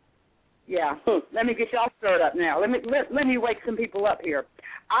 Yeah. Let me get y'all stirred up now. Let me wake some people up here.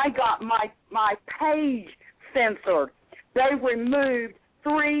 I got my page censored. They removed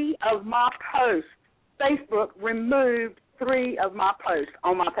 3 of my posts. Facebook removed 3 of my posts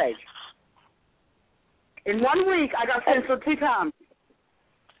on my page. In 1 week, I got censored 2 times.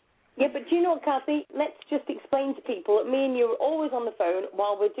 Yeah, but do you know what, Kathy? Let's just explain to people that me and you are always on the phone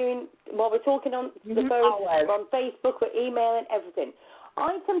while we're talking on the phone. Always. We're on Facebook, we're emailing, everything.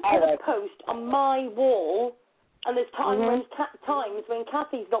 I can put a post on my wall, and there's times when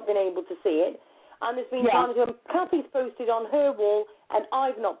Kathy's not been able to see it, and there's been times when Kathy's posted on her wall, and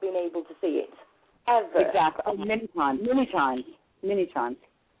I've not been able to see it. Ever. Exactly. Oh, many times.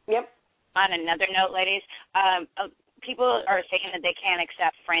 Yep. On another note, ladies, people are saying that they can't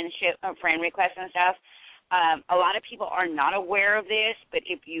accept friend requests and stuff. A lot of people are not aware of this, but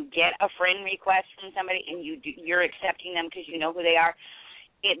if you get a friend request from somebody and you're accepting them because you know who they are,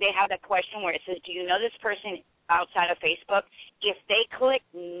 they have that question where it says, do you know this person outside of Facebook? If they click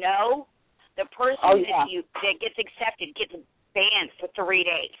no, the person that gets accepted gets banned for 3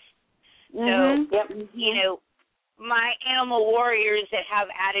 days. So, you know, my animal warriors that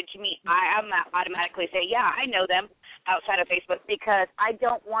have added to me, I automatically say, yeah, I know them outside of Facebook because I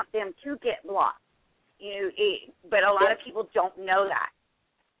don't want them to get blocked. But a lot of people don't know that.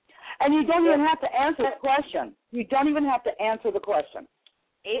 And you don't even have to answer the question. You don't even have to answer the question.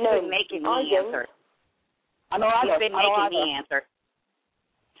 It's been making me answer. I know I It's been making me answer.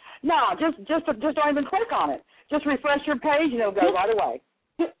 No, just don't even click on it. Just refresh your page and it'll go right away.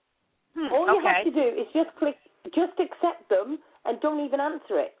 All you have to do is just accept them and don't even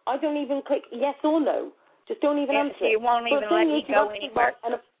answer it. I don't even click yes or no. Just don't even answer it. You won't even let me go anywhere.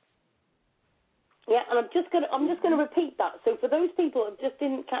 And I'm just gonna repeat that. So for those people that just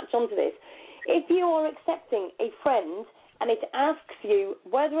didn't catch on to this, if you are accepting a friend and it asks you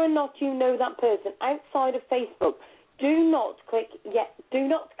whether or not you know that person outside of Facebook, do not click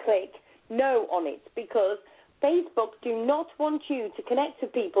no on it, because Facebook do not want you to connect to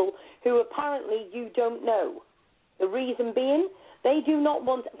people who apparently you don't know. The reason being, they do not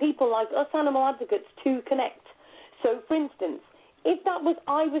want people like us animal advocates to connect. So, for instance, if that was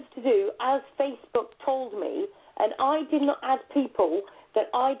I was to do as Facebook told me, and I did not add people that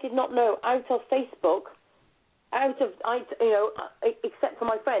I did not know out of Facebook, except for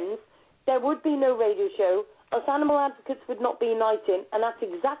my friends, there would be no radio show. Us animal advocates would not be uniting, and that's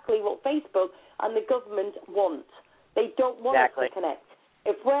exactly what Facebook and the government want. They don't want us to connect.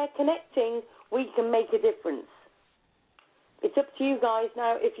 If we're connecting, we can make a difference. It's up to you guys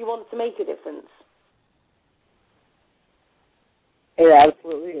now if you want to make a difference. It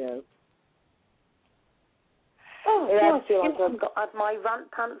absolutely is. Oh, I feel like I've got my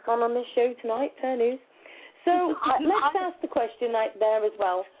rant pants on this show tonight, fair news. So let's ask the question out there as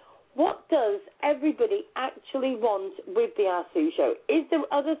well. What does everybody actually want with the ASU show? Is there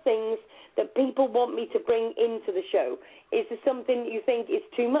other things that people want me to bring into the show? Is there something you think is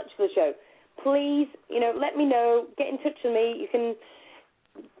too much for the show? Please, let me know. Get in touch with me. You can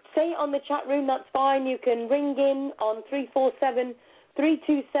say it on the chat room. That's fine. You can ring in on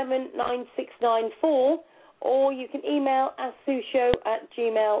 347-327-9694, or you can email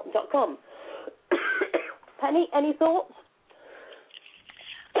asushow@gmail.com. Penny, any thoughts?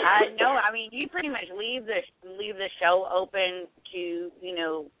 No, I mean, you pretty much leave the show open to,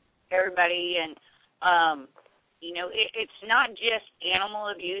 everybody, and, it's not just animal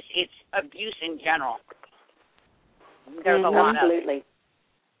abuse, it's abuse in general. There's a lot of it. Absolutely.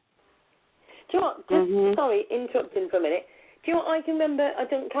 Do you know what, sorry, interrupting for a minute. Do you know what I can remember,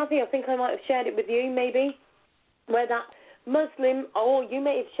 Kathy, I think I might have shared it with you, maybe, where that Muslim, or you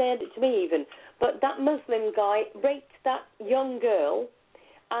may have shared it to me even, but that Muslim guy raped that young girl,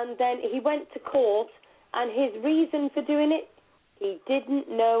 and then he went to court, and his reason for doing it, he didn't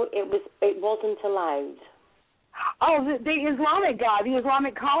know it wasn't allowed. Oh, the Islamic guy, the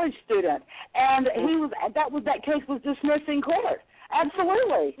Islamic college student, and that case was dismissed in court.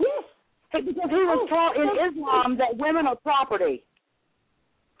 Absolutely. Yes. Because he was taught in Islam that women are property.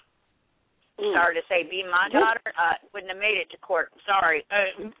 started to say, be my daughter, wouldn't have made it to court. Sorry.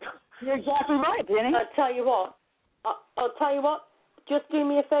 You're exactly right, Penny. I'll tell you what. Just do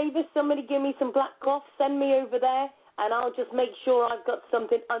me a favor. Somebody give me some black cloth. Send me over there, and I'll just make sure I've got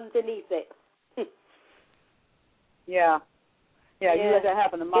something underneath it. Yeah, you had that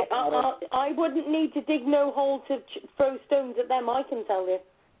happen to my daughter. I wouldn't need to dig no hole to throw stones at them, I can tell you.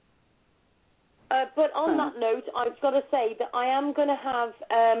 But on that note, I've got to say that I am going to have,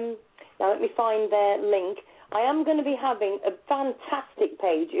 now let me find their link, I am going to be having a fantastic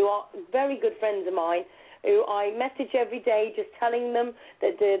page who are very good friends of mine, who I message every day just telling them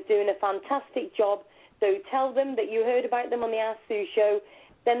that they're doing a fantastic job. So tell them that you heard about them on the Ask Sue show.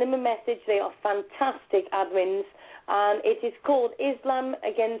 Send them a message. They are fantastic admins. And it is called Islam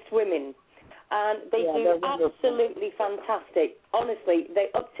Against Women. And they do absolutely fantastic. Honestly, they're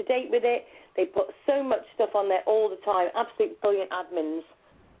up to date with it. They put so much stuff on there all the time. Absolute brilliant admins.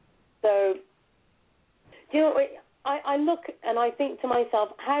 So, do you know what? I look and I think to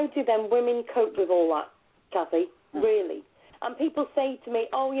myself, how do them women cope with all that, Kathy? Really? And people say to me,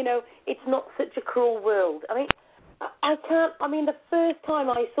 oh, you know, it's not such a cruel world. I mean, I can't. I mean, the first time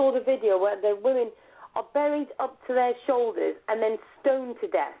I saw the video where the women are buried up to their shoulders and then stoned to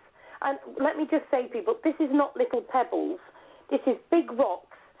death. And let me just say, people, this is not little pebbles. This is big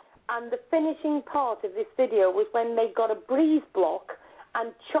rocks. And the finishing part of this video was when they got a breeze block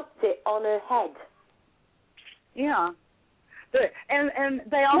and chopped it on her head. Yeah. And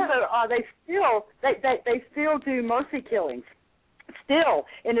they also they still do mercy killings still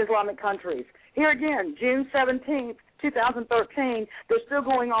in Islamic countries. Here again, June 17th, 2013, they're still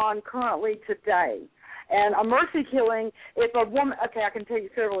going on currently today. And a mercy killing, if a woman, okay, I can tell you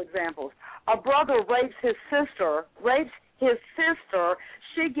several examples. A brother rapes his sister,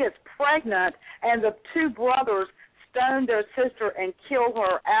 she gets pregnant, and the two brothers stone their sister and kill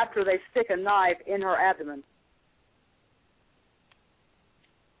her after they stick a knife in her abdomen.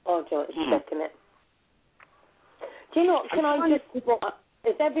 Oh, John, it's checking it. Do you know what, can I just,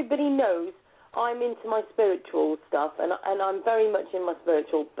 as everybody knows, I'm into my spiritual stuff, and I'm very much in my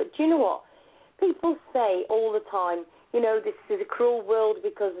spiritual, but do you know what? People say all the time, you know, this is a cruel world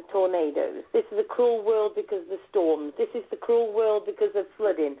because of tornadoes. This is a cruel world because of the storms. This is the cruel world because of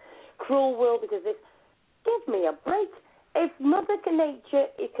flooding. Cruel world because of this. Give me a break. If Mother Nature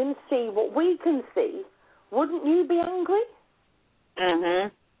can see what we can see, wouldn't you be angry? Mm-hmm.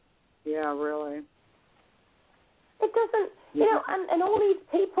 Yeah, really. It doesn't, you know, and all these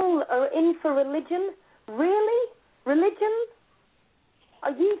people are in for religion. Really? Religion? Are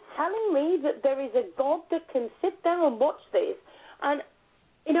you telling me that there is a God that can sit there and watch this? And,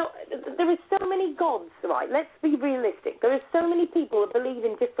 you know, there are so many gods, right? Let's be realistic. There are so many people that believe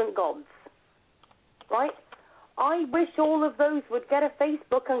in different gods, right? I wish all of those would get a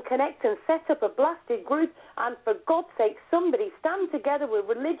Facebook and connect and set up a blasted group, and for God's sake, somebody stand together with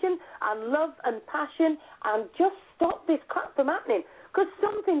religion and love and passion and just stop this crap from happening, because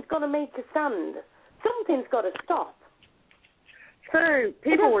something's got to make a stand. Something's got to stop. True.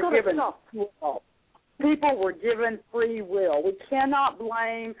 People were given free will. We cannot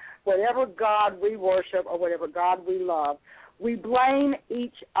blame whatever God we worship or whatever God we love. We blame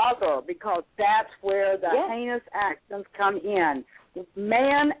each other because that's where the heinous actions come in.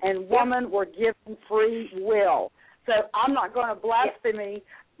 Man and woman were given free will. So I'm not going to blaspheme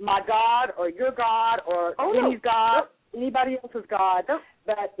my God or your God or anybody else's God,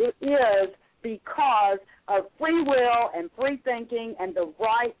 but it is because of free will and free thinking and the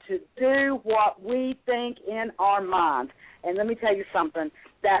right to do what we think in our minds. And let me tell you something,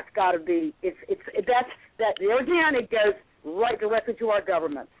 that's got to be, there again, it goes right directly to our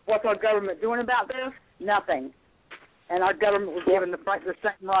government. What's our government doing about this? Nothing. And our government was given the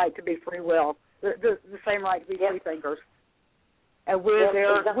same right to be free will, the same right to be free thinkers. And we're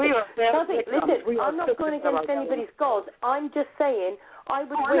there. Exactly. We are there. Listen, I'm not going against anybody's gods. I'm just saying I would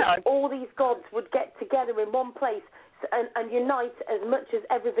wish all these gods would get together in one place and unite as much as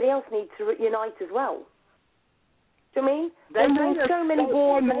everybody else needs to unite as well. Do you know what I mean? There's so many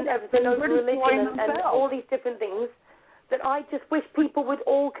wars and everything over religion and all these different things that I just wish people would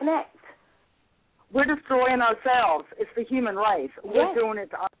all connect. We're destroying ourselves. It's the human race. We're doing it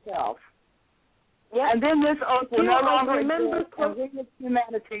to ourselves. Yeah. And then this earth will no longer exist, and we as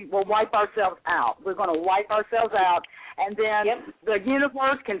humanity will wipe ourselves out. We're going to wipe ourselves out, and then the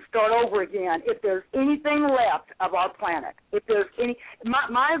universe can start over again if there's anything left of our planet. If there's any,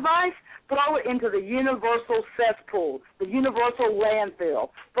 my advice, throw it into the universal cesspool, the universal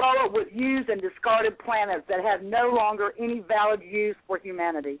landfill. Throw it with used and discarded planets that have no longer any valid use for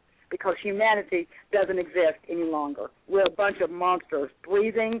humanity. because humanity doesn't exist any longer. We're a bunch of monsters,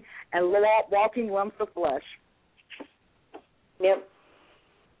 breathing and walking lumps of flesh. Yep.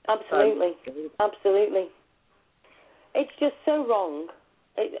 Absolutely. Absolutely. It's just so wrong.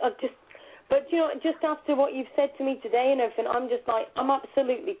 But, you know, just after what you've said to me today and everything, I'm just like, I'm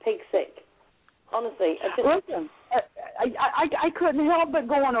absolutely pig sick. Honestly. Listen, I couldn't help but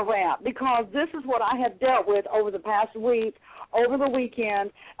go on a rant because this is what I have dealt with over the past week, over the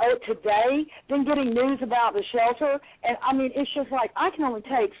weekend, today, then getting news about the shelter. And, I mean, it's just like I can only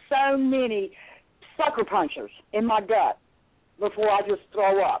take so many sucker punches in my gut before I just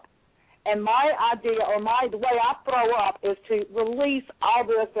throw up. And my idea, or the way I throw up is to release all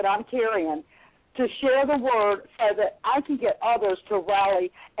this that I'm carrying, to share the word so that I can get others to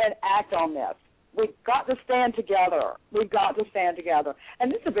rally and act on this. We've got to stand together. We've got to stand together. And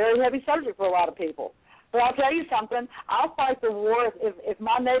this is a very heavy subject for a lot of people. But I'll tell you something. I'll fight the war. If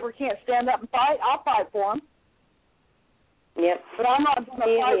my neighbor can't stand up and fight, I'll fight for him. Yep. But I'm not going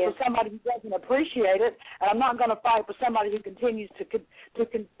to fight for somebody who doesn't appreciate it, and I'm not going to fight for somebody who continues to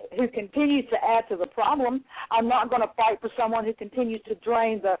add to the problem. I'm not going to fight for someone who continues to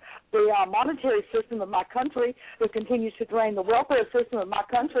drain the monetary system of my country, who continues to drain the welfare system of my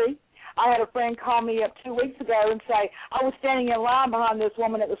country. I had a friend call me up 2 weeks ago and say, I was standing in line behind this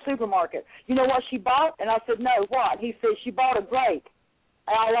woman at the supermarket. You know what she bought? And I said, no, what? He said, she bought a grape.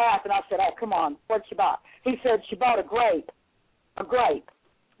 And I laughed, and I said, oh, come on, what did she buy? He said, she bought a grape. A grape.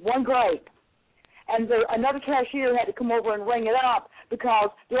 One grape. And another cashier had to come over and ring it up because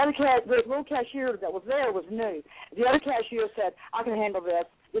the little cashier that was there was new. The other cashier said, I can handle this.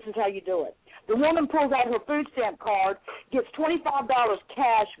 This is how you do it. The woman pulls out her food stamp card, gets $25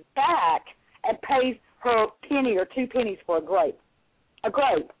 cash back, and pays her penny or 2 pennies for a grape. A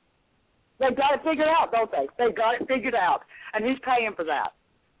grape. They've got it figured out, don't they? They've got it figured out. And who's paying for that?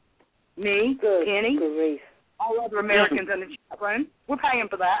 Me, Penny, all other Americans in the chat room. We're paying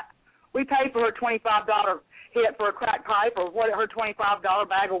for that. We pay for her $25 hit for a crack pipe or her $25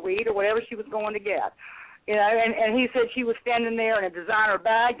 bag of weed or whatever she was going to get. You know, and he said she was standing there in a designer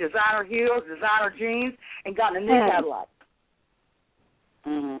bag, designer heels, designer jeans, and got in a new Cadillac.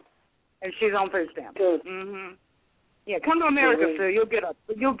 Mm-hmm. And she's on food stamps. Good. Mm-hmm. Yeah, come to America, Sue. You'll get a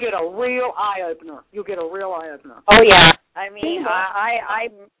real eye opener. You'll get a real eye opener. Oh yeah. I mean, I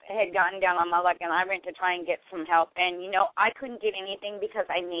had gotten down on my luck, and I went to try and get some help, and you know, I couldn't get anything because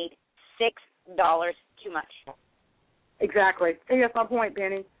I made $6 too much. Exactly. And that's my point,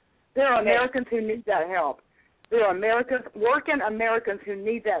 Penny. There are Americans who need that help. There are working Americans who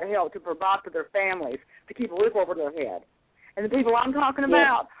need that help to provide for their families, to keep a roof over their head. And the people I'm talking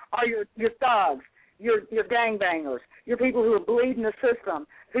about are your thugs, your gangbangers, your people who are bleeding the system,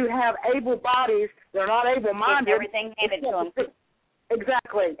 who have able bodies. They're not able-minded. Everything handed to them.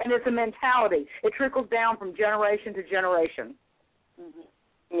 Exactly. And it's a mentality. It trickles down from generation to generation. Mm-hmm.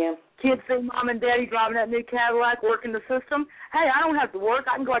 Yeah. Kids see mom and daddy driving that new Cadillac, working the system. Hey, I don't have to work.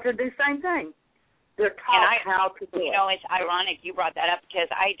 I can go out there and do the same thing. They're taught how to do it. You know, it's ironic you brought that up because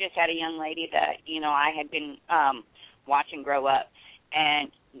I just had a young lady that, you know, I had been watching grow up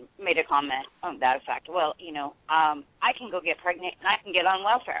and made a comment on that effect. Well, you know, I can go get pregnant and I can get on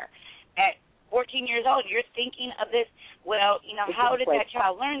welfare. At 14 years old, you're thinking of this. Well, you know, how did that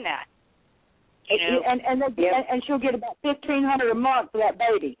child learn that? You know? And she'll get about $1,500 a month for that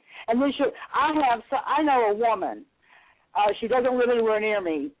baby. And then I know a woman. She doesn't live anywhere near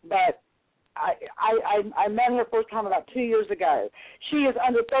me, but I met her first time about 2 years ago. She is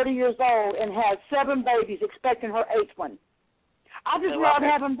under 30 years old and has 7 babies, expecting her 8th one. I just love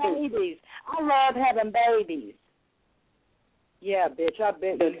having babies. I love having babies. Yeah, bitch, I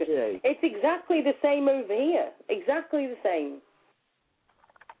bet you do. It's exactly the same over here. Exactly the same.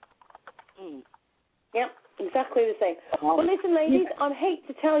 Yep, exactly the same. Well, listen, ladies, I hate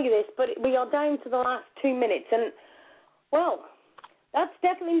to tell you this, but we are down to the last 2 minutes, and, well, that's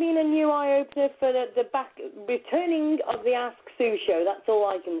definitely been a new eye-opener for the returning of the Ask Sue show. That's all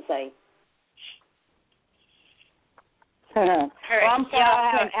I can say. All right. I'm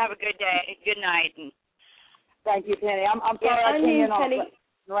sorry. Have a good day. Good night. Thank you, Penny. I'm sorry I came in on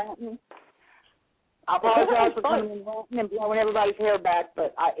ranting. I apologize for coming in ranting and blowing everybody's hair back,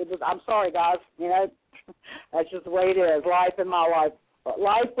 but I'm sorry, guys. You know, that's just the way it is. Life in my life.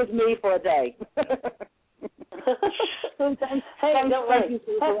 Life with me for a day. Hey, don't worry.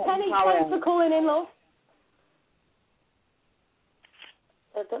 Penny, thanks for calling in, love.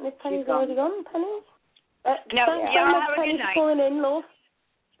 I don't know if Penny's already gone. Penny? No, thanks so much, Penny, for calling in, love.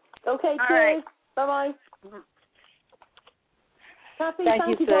 Okay, all cheers. Right. Bye-bye. Kathy,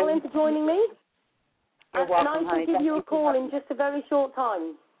 thank you, darling, for joining me. You're welcome, and I will give you a call in just a very short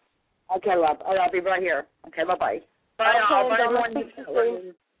time. Okay, love. I'll be right here. Okay, bye-bye. Bye, everyone.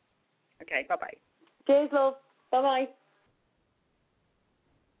 Okay, bye-bye. Cheers, love. Bye-bye.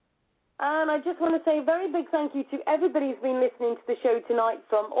 And I just want to say a very big thank you to everybody who's been listening to the show tonight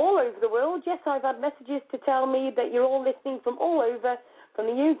from all over the world. Yes, I've had messages to tell me that you're all listening from all over, from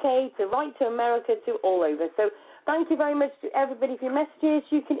the UK to right to America to all over. So thank you very much to everybody for your messages.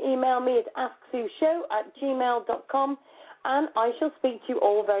 You can email me at asksueshow@gmail.com, and I shall speak to you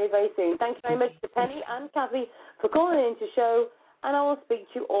all very, very soon. Thank you very much to Penny and Kathy for calling in to the show, and I will speak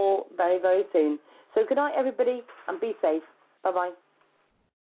to you all very, very soon. So good night, everybody, and be safe. Bye-bye.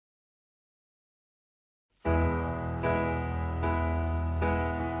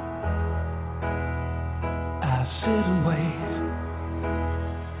 Sit and wait.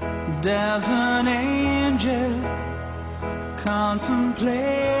 There's an angel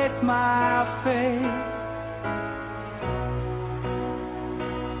contemplate my fate.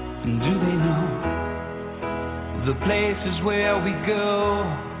 And do they know the places where we go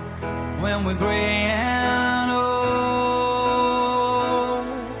when we're gray and old?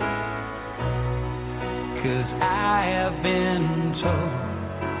 'Cause I have been told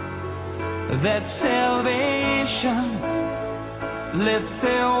that salvation lets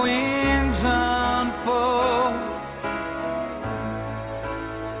their wings unfold.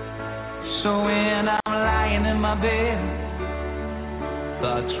 So when I'm lying in my bed,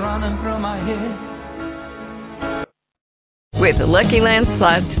 thoughts running through my head. With the Lucky Land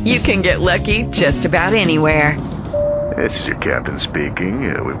Slots, you can get lucky just about anywhere. This is your captain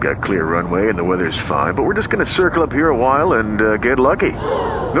speaking. We've got clear runway and the weather's fine, but we're just going to circle up here a while and get lucky.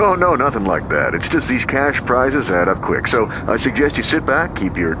 No, nothing like that. It's just these cash prizes add up quick. So I suggest you sit back,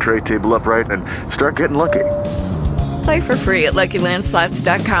 keep your tray table upright, and start getting lucky. Play for free at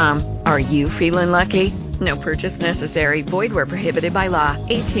LuckyLandSlots.com. Are you feeling lucky? No purchase necessary. Void where prohibited by law.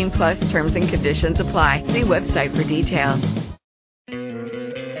 18 plus terms and conditions apply. See website for details.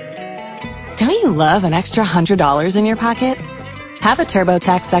 Don't you love an extra $100 in your pocket? Have a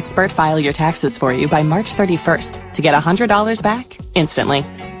TurboTax expert file your taxes for you by March 31st to get $100 back instantly.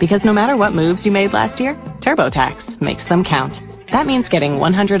 Because no matter what moves you made last year, TurboTax makes them count. That means getting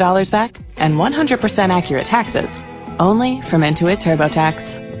 $100 back and 100% accurate taxes, only from Intuit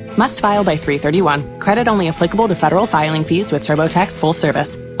TurboTax. Must file by 3/31. Credit only applicable to federal filing fees with TurboTax full service.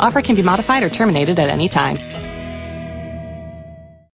 Offer can be modified or terminated at any time.